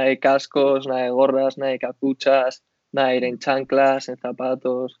fila, nada de cascos, nada de gorras, nada de capuchas, nada de ir en chanclas, en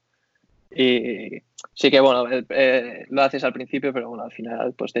zapatos. Y sí que, bueno, lo haces al principio, pero bueno, al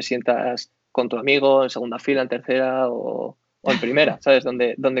final pues te sientas con tu amigo en segunda fila, en tercera o en primera, ¿sabes?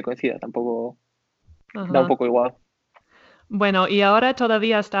 Donde coincida, tampoco da un Ajá. poco igual. Bueno, y ahora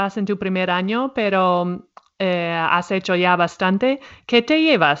todavía estás en tu primer año, pero has hecho ya bastante. ¿Qué te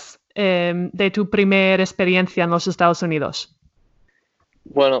llevas de tu primera experiencia en los Estados Unidos?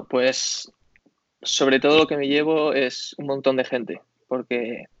 Bueno, pues sobre todo lo que me llevo es un montón de gente,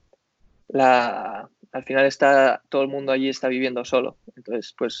 porque al final está todo el mundo allí está viviendo solo.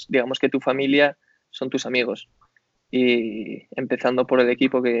 Entonces, pues digamos que tu familia son tus amigos. Y empezando por el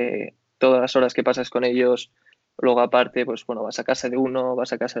equipo, que todas las horas que pasas con ellos, luego aparte, pues bueno, vas a casa de uno,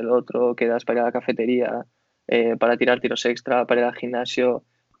 vas a casa del otro, quedas para ir a la cafetería, para tirar tiros extra, para ir al gimnasio,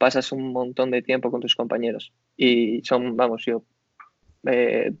 pasas un montón de tiempo con tus compañeros. Y son, vamos, yo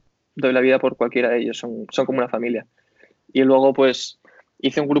eh, doy la vida por cualquiera de ellos, son como una familia. Y luego, pues,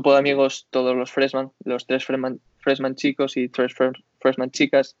 hice un grupo de amigos, todos los freshman, los tres freshman chicos y tres freshman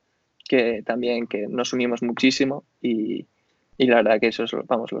chicas, que también que nos unimos muchísimo y la verdad que esos,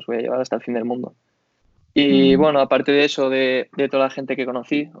 vamos, los voy a llevar hasta el fin del mundo. Y Mm, bueno, aparte de eso, de toda la gente que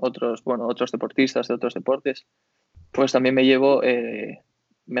conocí, otros, bueno, otros deportistas de otros deportes, pues también me llevo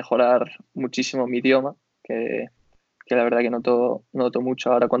mejorar muchísimo mi idioma, que la verdad que noto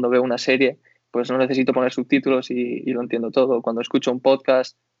mucho ahora cuando veo una serie, pues no necesito poner subtítulos y lo entiendo todo. Cuando escucho un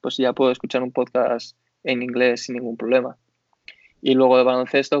podcast, pues ya puedo escuchar un podcast en inglés sin ningún problema. Y luego de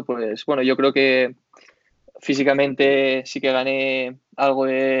baloncesto, pues bueno, yo creo que físicamente sí que gané algo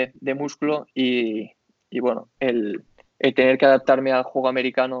de músculo y bueno, el tener que adaptarme al juego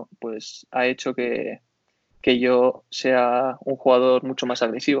americano, pues ha hecho que yo sea un jugador mucho más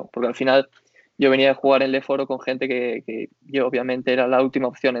agresivo, porque al final yo venía a jugar en Leforo con gente que yo obviamente era la última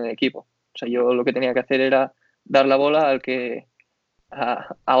opción en el equipo. O sea, yo lo que tenía que hacer era dar la bola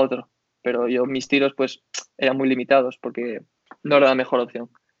a otro, pero yo mis tiros pues eran muy limitados porque no era la mejor opción.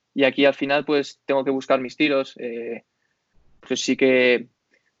 Y aquí al final pues tengo que buscar mis tiros, pues sí que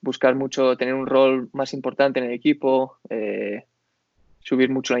buscar mucho, tener un rol más importante en el equipo, subir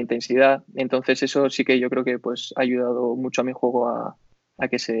mucho la intensidad. Entonces eso sí que yo creo que pues ha ayudado mucho a mi juego a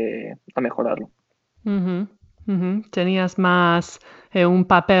mejorarlo. ujú, ujú. Tenías más, un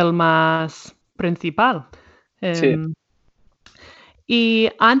papel más principal. Sí, Em, y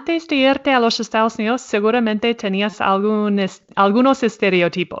antes de irte a los Estados Unidos, seguramente tenías algunos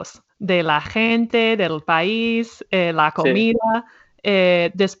estereotipos de la gente, del país, la sí. comida.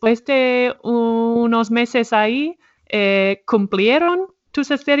 Después de unos meses ahí, ¿cumplieron tus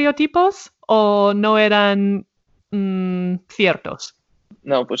estereotipos o no eran ciertos?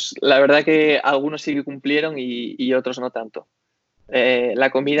 No, pues la verdad que algunos sí que cumplieron y otros no tanto.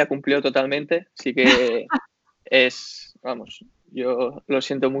 La comida cumplió totalmente, sí que es, vamos, yo lo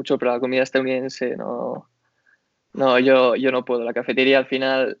siento mucho, pero la comida estadounidense no, no, yo no puedo. La cafetería al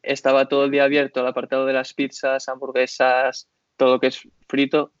final estaba todo el día abierto, el apartado de las pizzas, hamburguesas, todo lo que es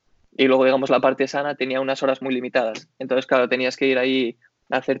frito. Y luego, digamos, la parte sana tenía unas horas muy limitadas. Entonces, claro, tenías que ir ahí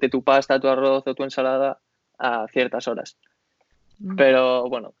a hacerte tu pasta, tu arroz o tu ensalada a ciertas horas. Mm. Pero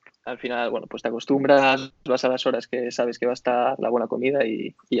bueno, al final, bueno, pues te acostumbras, vas a las horas que sabes que va a estar la buena comida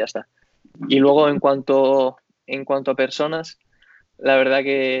y ya está. Y luego, en cuanto a personas, la verdad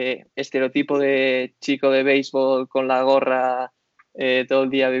que estereotipo de chico de béisbol con la gorra todo el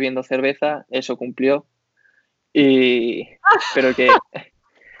día bebiendo cerveza, eso cumplió. Y, pero que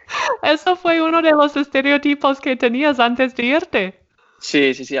Eso fue uno de los estereotipos que tenías antes de irte.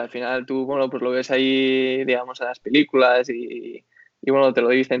 sí, sí, sí, al final tú, bueno, pues lo ves ahí, digamos, en las películas y bueno, te lo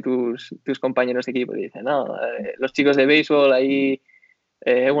dicen tus compañeros de equipo, y dicen, no, los chicos de béisbol ahí,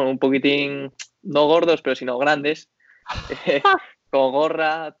 bueno, un poquitín, no gordos, pero sino grandes, con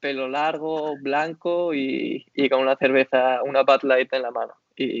gorra, pelo largo, blanco y con una cerveza, una Bud Light en la mano.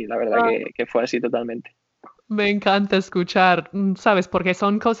 Y la verdad que fue así totalmente. Me encanta escuchar, ¿sabes? Porque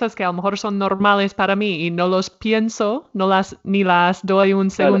son cosas que a lo mejor son normales para mí y no los pienso, ni las doy un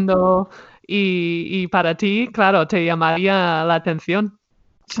Claro, segundo y para ti, claro, te llamaría la atención.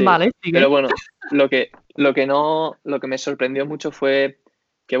 sí. Vale, Pero sigue. bueno, lo que me sorprendió mucho fue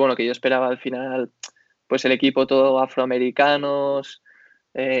que, bueno, que yo esperaba al final, pues el equipo todo afroamericanos,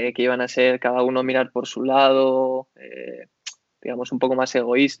 que iban a ser cada uno mirar por su lado, digamos, un poco más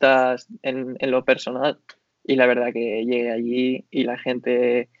egoístas en lo personal. Y la verdad que llegué allí y la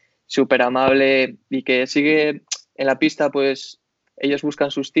gente súper amable y que sigue en la pista, pues ellos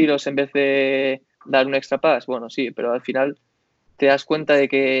buscan sus tiros en vez de dar un extra pass. Bueno, sí, pero al final te das cuenta de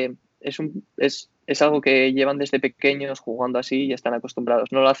que es algo que llevan desde pequeños jugando así y están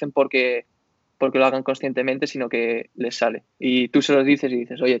acostumbrados. No lo hacen porque lo hagan conscientemente, sino que les sale. Y tú se los dices y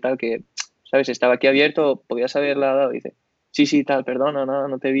dices, oye, tal, que, ¿sabes? Estaba aquí abierto, podías haberla dado. Y dice, sí, sí, tal, perdona,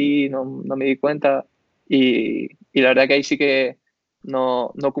 no te vi, no me di cuenta. Y la verdad que ahí sí que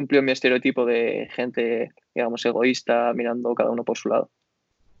no cumplió mi estereotipo de gente, digamos, egoísta, mirando cada uno por su lado.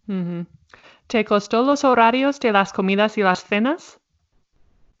 Ujú. ¿Te costó los horarios de las comidas y las cenas?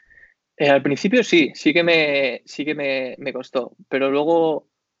 Al principio sí que me costó, pero luego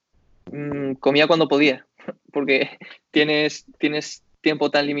comía cuando podía, porque tienes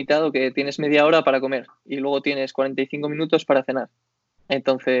tiempo tan limitado que tienes media hora para comer y luego tienes 45 minutos para cenar.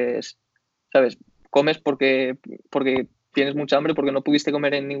 Entonces, ¿sabes? Comes porque tienes mucha hambre, porque no pudiste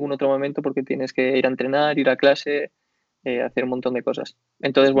comer en ningún otro momento, porque tienes que ir a entrenar, ir a clase, hacer un montón de cosas.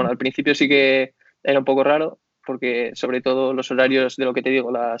 Entonces, bueno, al principio sí que era un poco raro, porque sobre todo los horarios de lo que te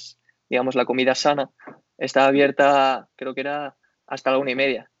digo, digamos, la comida sana, estaba abierta, creo que era hasta la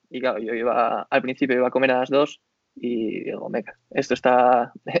 1:30. Y claro, al principio iba a comer a las 2 y digo, meca, esto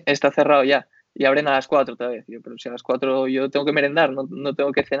está cerrado ya. Y abren a las 4 otra vez. Y yo, pero si a las 4 yo tengo que merendar, no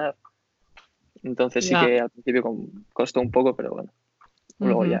tengo que cenar. Entonces sí Ya. que al principio costó un poco, pero bueno,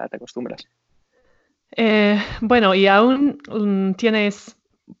 luego Ujú. ya te acostumbras. Bueno, y aún tienes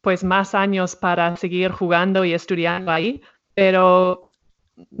pues más años para seguir jugando y estudiando ahí, pero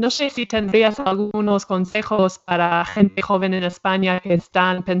no sé si tendrías algunos consejos para gente joven en España que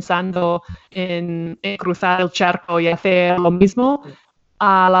están pensando en cruzar el charco y hacer lo mismo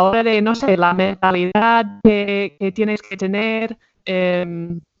a la hora de, no sé, la mentalidad que tienes que tener.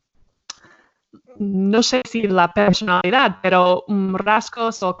 No sé si la personalidad, pero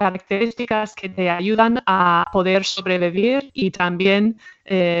rasgos o características que te ayudan a poder sobrevivir y también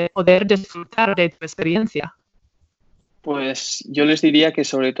poder disfrutar de tu experiencia. Pues yo les diría que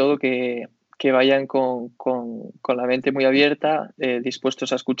sobre todo que vayan con la mente muy abierta,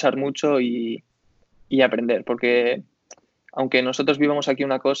 dispuestos a escuchar mucho y aprender, porque aunque nosotros vivamos aquí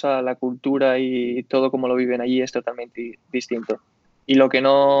una cosa, la cultura y todo como lo viven allí es totalmente distinto. Y lo que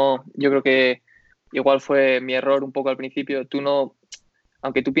no, yo creo que igual fue mi error un poco al principio, tú no,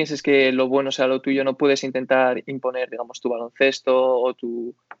 aunque tú pienses que lo bueno sea lo tuyo, no puedes intentar imponer, digamos, tu baloncesto o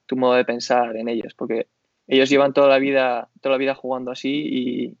tu modo de pensar en ellos, porque ellos llevan toda la vida jugando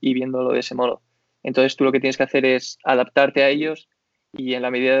así y viéndolo de ese modo. Entonces tú lo que tienes que hacer es adaptarte a ellos y en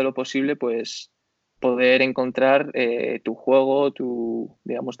la medida de lo posible, pues poder encontrar tu juego,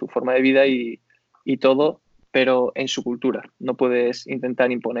 digamos, tu forma de vida y todo, pero en su cultura. No puedes intentar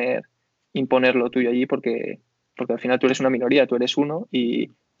imponer lo tuyo allí porque al final tú eres una minoría, tú eres uno y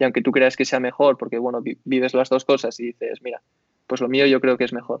aunque tú creas que sea mejor, porque bueno, vives las dos cosas y dices, mira, pues lo mío yo creo que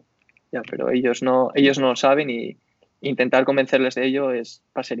es mejor. Ya, pero ellos no lo saben y intentar convencerles de ello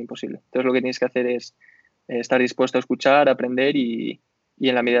va a ser imposible. Entonces lo que tienes que hacer es estar dispuesto a escuchar, aprender y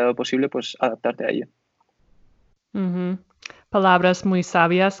en la medida de lo posible, pues adaptarte a ello. Ujú. Palabras muy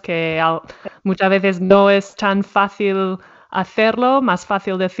sabias que muchas veces no es tan fácil hacerlo, más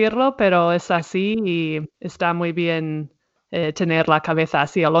fácil decirlo, pero es así y está muy bien tener la cabeza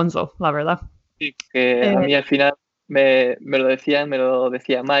así, Alonso, la verdad. Sí. Que a Eh, mí al final me lo decía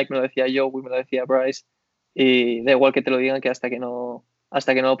Mike, me lo decía Joey, me lo decía Bryce, y da igual que te lo digan que hasta que no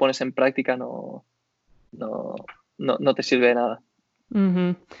lo pones en práctica no, no te sirve de nada.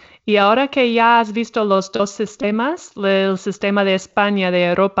 Ujú. Y ahora que ya has visto los dos sistemas, el sistema de España, de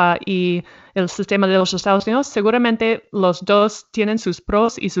Europa y el sistema de los Estados Unidos, seguramente los dos tienen sus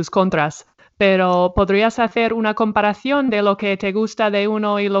pros y sus contras, pero ¿podrías hacer una comparación de lo que te gusta de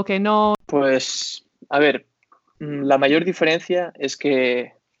uno y lo que no? Pues, a ver, la mayor diferencia es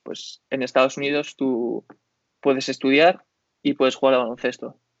que pues, en Estados Unidos tú puedes estudiar y puedes jugar al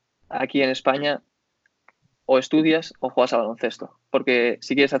baloncesto. Aquí en España o estudias o juegas al baloncesto, porque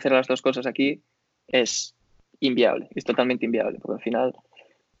si quieres hacer las dos cosas aquí es inviable, es totalmente inviable, porque al final,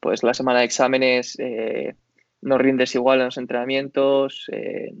 pues la semana de exámenes no rindes igual en los entrenamientos,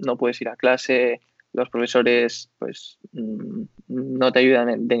 no puedes ir a clase, los profesores pues no te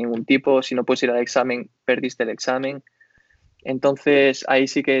ayudan de ningún tipo, si no puedes ir al examen, perdiste el examen. Entonces ahí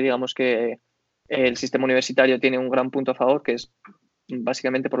sí que digamos que el sistema universitario tiene un gran punto a favor, que es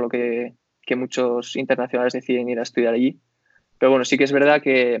básicamente por lo que muchos internacionales deciden ir a estudiar allí. Pero bueno, sí que es verdad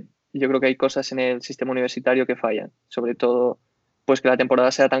que yo creo que hay cosas en el sistema universitario que fallan, sobre todo pues que la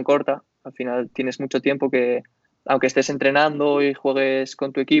temporada sea tan corta, al final tienes mucho tiempo que, aunque estés entrenando y juegues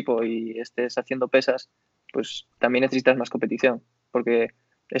con tu equipo y estés haciendo pesas, pues también necesitas más competición, porque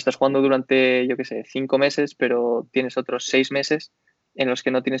estás jugando durante, yo qué sé, 5 meses, pero tienes otros 6 meses en los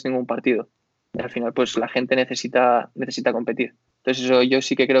que no tienes ningún partido. Y al final, pues la gente necesita competir. Entonces, eso yo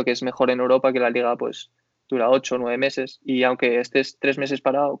sí que creo que es mejor en Europa, que la liga pues dura 8 o 9 meses, y aunque estés 3 meses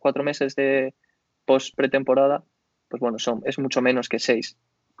parado, 4 meses de post pretemporada, pues bueno, es mucho menos que 6.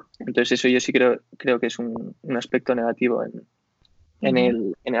 Entonces, eso yo sí creo que es un aspecto negativo en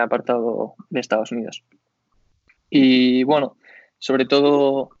el apartado de Estados Unidos. Y bueno, sobre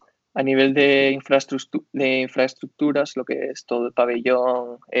todo a nivel de infraestructuras, lo que es todo el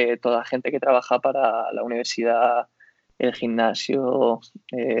pabellón, toda la gente que trabaja para la universidad, el gimnasio,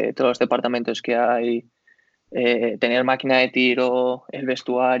 todos los departamentos que hay, tener máquina de tiro, el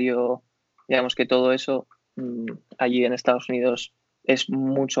vestuario, digamos que todo eso allí en Estados Unidos es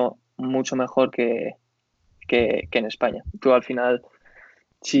mucho, mucho mejor que en España. Tú al final,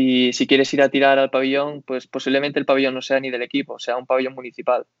 si quieres ir a tirar al pabellón, pues posiblemente el pabellón no sea ni del equipo, sea un pabellón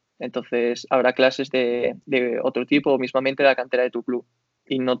municipal. Entonces habrá clases de otro tipo, o mismamente de la cantera de tu club,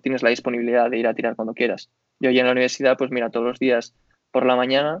 y no tienes la disponibilidad de ir a tirar cuando quieras. Yo allí en la universidad, pues mira, todos los días por la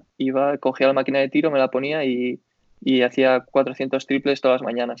mañana iba, cogía la máquina de tiro, me la ponía y hacía 400 triples todas las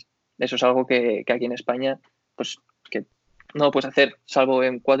mañanas. Eso es algo que aquí en España, pues que no lo puedes hacer, salvo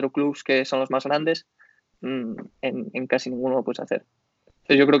en 4 clubs que son los más grandes, en casi ninguno lo puedes hacer.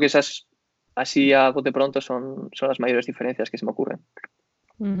 Entonces yo creo que esas, así a bote pronto, son las mayores diferencias que se me ocurren.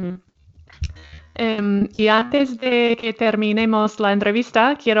 Uh-huh. Y antes de que terminemos la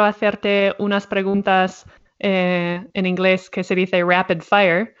entrevista, quiero hacerte unas preguntas en inglés que se dice rapid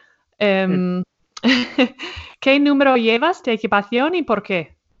fire. ¿Qué número llevas de equipación y por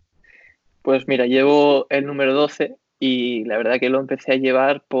qué? Pues mira, llevo el número 12 y la verdad que lo empecé a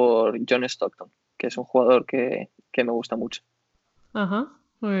llevar por John Stockton, que es un jugador que me gusta mucho. Ajá,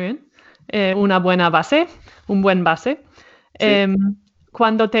 muy bien. Una buena base, un buen base. Sí.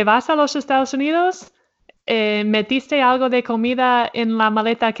 Cuando te vas a los Estados Unidos, ¿metiste algo de comida en la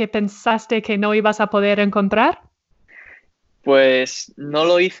maleta que pensaste que no ibas a poder encontrar? Pues no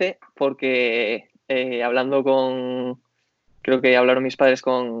lo hice porque creo que hablaron mis padres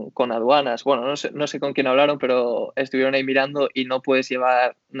con aduanas. Bueno, no sé con quién hablaron, pero estuvieron ahí mirando y no puedes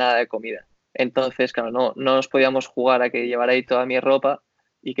llevar nada de comida. Entonces, claro, no nos podíamos jugar a que llevara ahí toda mi ropa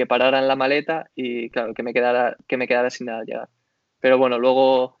y que parara en la maleta y, claro, que me quedara sin nada al llegar. Pero bueno,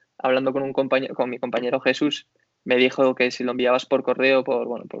 luego hablando con mi compañero Jesús, me dijo que si lo enviabas por correo,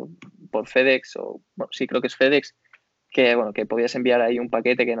 por FedEx, o bueno, sí creo que es FedEx, que bueno, que podías enviar ahí un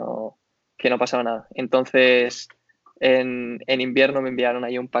paquete que no pasaba nada. Entonces, en invierno me enviaron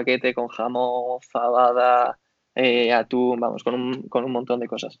ahí un paquete con jamón, fabada, atún, vamos, con un montón de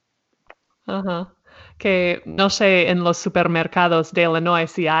cosas. Ajá. Que no sé en los supermercados de Illinois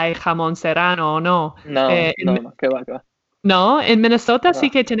si hay jamón serrano o no. No, En no, no, qué va, qué va. no, en Minnesota sí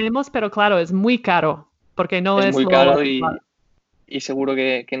No, que tenemos, pero claro, es muy caro porque no es es muy lo caro habitual. y seguro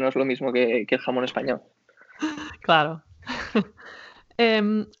que no es lo mismo que el jamón español. Claro.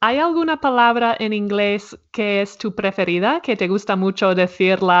 ¿Hay alguna palabra en inglés que es tu preferida, que te gusta mucho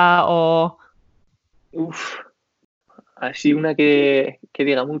decirla o... Uf, así una que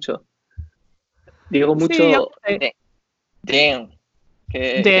diga mucho. Digo Sí, yo mucho sé. damn,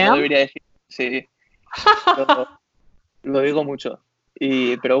 que no Damn. debería decir. Sí, lo, lo digo mucho.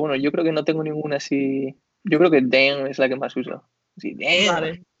 Pero bueno, yo creo que no tengo ninguna así. Yo creo que damn es la que más uso. Sí, damn.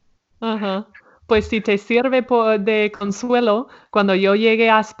 Vale. Ajá. Pues si te sirve de consuelo, cuando yo llegué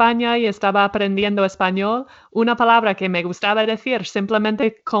a España y estaba aprendiendo español, una palabra que me gustaba decir,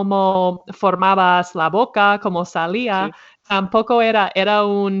 simplemente cómo formabas la boca, cómo salía, Sí, tampoco era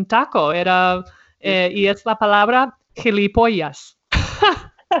un taco, sí, y es la palabra gilipollas.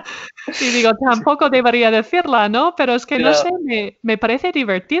 Y digo, sí. tampoco debería decirla, ¿no? Pero es que no sé, Pero, me parece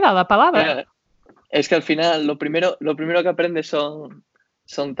divertida la palabra. pero es que al final lo primero que aprendes son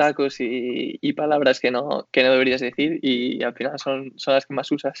tacos y palabras que no deberías decir, y al final son las que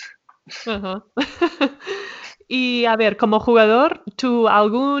más usas. Ajá. Y a ver, como jugador, ¿tú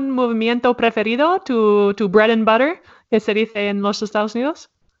algún movimiento preferido? ¿Tu bread and butter, que se dice en los Estados Unidos?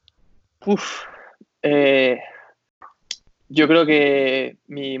 Uf, eh, yo creo que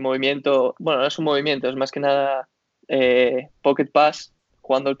mi movimiento, bueno, no es un movimiento, es más que nada pocket pass,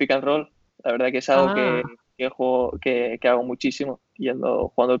 jugando el pick and roll. La verdad que es algo Ah, que hago muchísimo,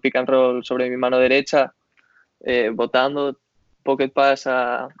 jugando el pick and roll sobre mi mano derecha, botando pocket pass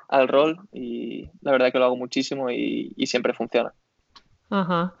al roll, y la verdad que lo hago muchísimo y siempre funciona.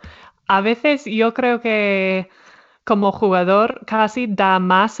 ajá. A veces yo creo que como jugador casi da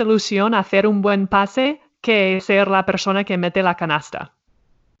más ilusión hacer un buen pase que ser la persona que mete la canasta.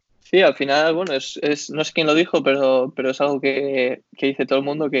 Sí, al final, bueno, no sé quién lo dijo, pero es algo que dice todo el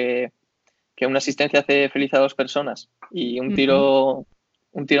mundo, que una asistencia hace feliz a dos personas y un tiro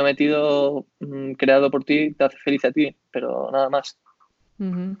metido, creado por ti, te hace feliz a ti, pero nada más.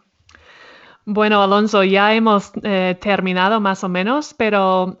 Bueno, Alonso, ya hemos terminado más o menos,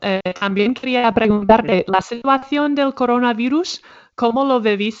 pero también quería preguntarte, la situación del coronavirus, ¿cómo lo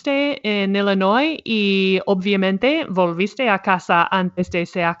viviste en Illinois? Y obviamente volviste a casa antes de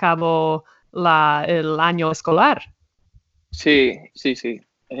se acabó el año escolar. Sí.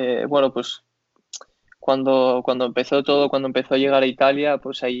 Bueno, pues cuando empezó todo, cuando empezó a llegar a Italia,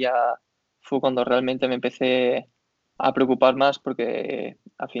 pues ahí ya fue cuando realmente me empecé a preocupar más, porque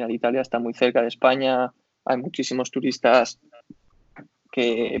al final Italia está muy cerca de España, hay muchísimos turistas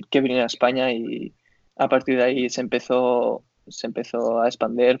que vienen a España y a partir de ahí se empezó a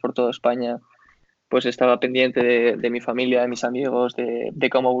expandir por toda España. Pues estaba pendiente de mi familia, de mis amigos, de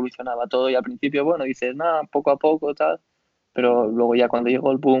cómo evolucionaba todo, y al principio, bueno, dices, nada, poco a poco, tal, pero luego ya cuando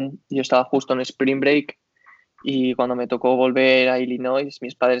llegó el boom, yo estaba justo en Spring Break y cuando me tocó volver a Illinois,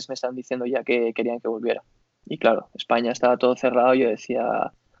 mis padres me estaban diciendo ya que querían que volviera. Y claro, España estaba todo cerrado, yo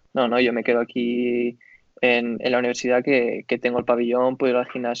decía, no, yo me quedo aquí en la universidad, que tengo el pabellón, puedo ir al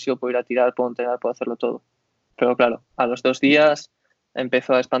gimnasio, puedo ir a tirar, puedo entrenar, puedo hacerlo todo. Pero claro, a los 2 días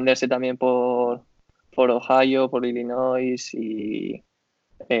empezó a expandirse también por Ohio, por Illinois, y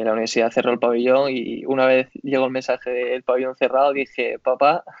la universidad cerró el pabellón, y una vez llegó el mensaje del pabellón cerrado dije,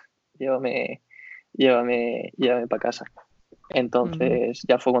 papá, llévame para casa. Entonces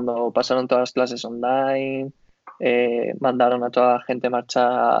ya fue cuando pasaron todas las clases online, mandaron a toda la gente a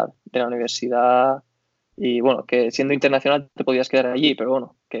marchar de la universidad, y bueno, que siendo internacional te podías quedar allí, pero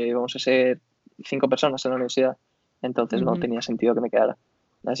bueno, que íbamos a ser 5 personas en la universidad, entonces no tenía sentido que me quedara.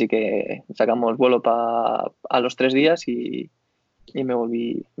 Así que sacamos vuelo a los 3 días y me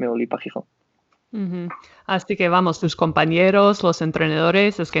volví para Gijón. Así que vamos, tus compañeros, los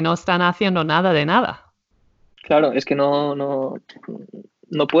entrenadores, es que no están haciendo nada de nada. Claro, es que no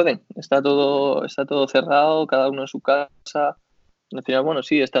pueden, está todo cerrado, cada uno en su casa. Al final, bueno,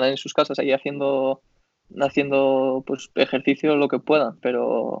 sí, estarán en sus casas ahí haciendo pues ejercicio lo que puedan,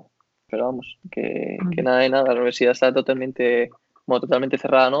 pero vamos, que nada de nada. La universidad está totalmente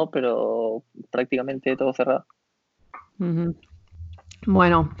cerrada, ¿no? Pero prácticamente todo cerrado.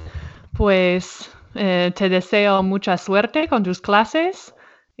 Bueno, pues te deseo mucha suerte con tus clases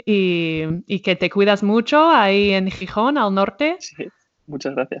y que te cuidas mucho ahí en Gijón, al norte. Sí,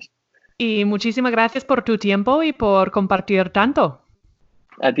 muchas gracias. Y muchísimas gracias por tu tiempo y por compartir tanto.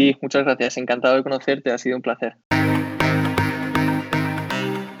 A ti, muchas gracias. Encantado de conocerte, ha sido un placer.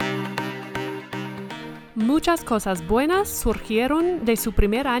 Muchas cosas buenas surgieron de su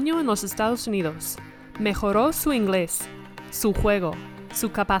primer año en los Estados Unidos. Mejoró su inglés, su juego,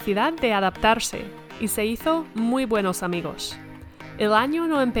 su capacidad de adaptarse y se hizo muy buenos amigos. El año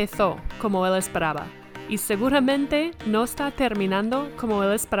no empezó como él esperaba y seguramente no está terminando como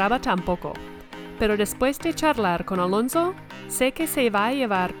él esperaba tampoco. Pero después de charlar con Alonso, sé que se va a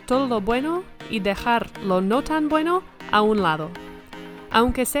llevar todo lo bueno y dejar lo no tan bueno a un lado.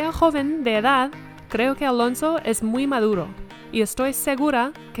 Aunque sea joven de edad, creo que Alonso es muy maduro y estoy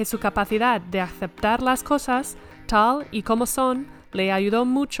segura que su capacidad de aceptar las cosas tal y como son le ayudó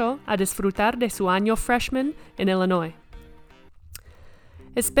mucho a disfrutar de su año freshman en Illinois.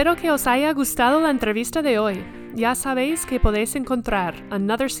 Espero que os haya gustado la entrevista de hoy. Ya sabéis que podéis encontrar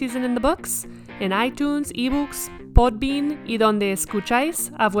Another Season in the Books en iTunes, eBooks, Podbean y donde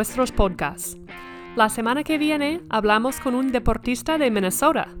escucháis a vuestros podcasts. La semana que viene hablamos con un deportista de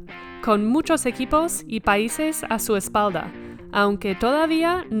Minnesota, con muchos equipos y países a su espalda, aunque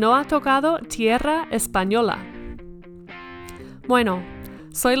todavía no ha tocado tierra española. Bueno,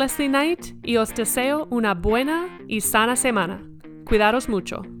 soy Leslie Knight y os deseo una buena y sana semana. Cuidaros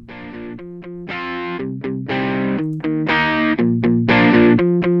mucho.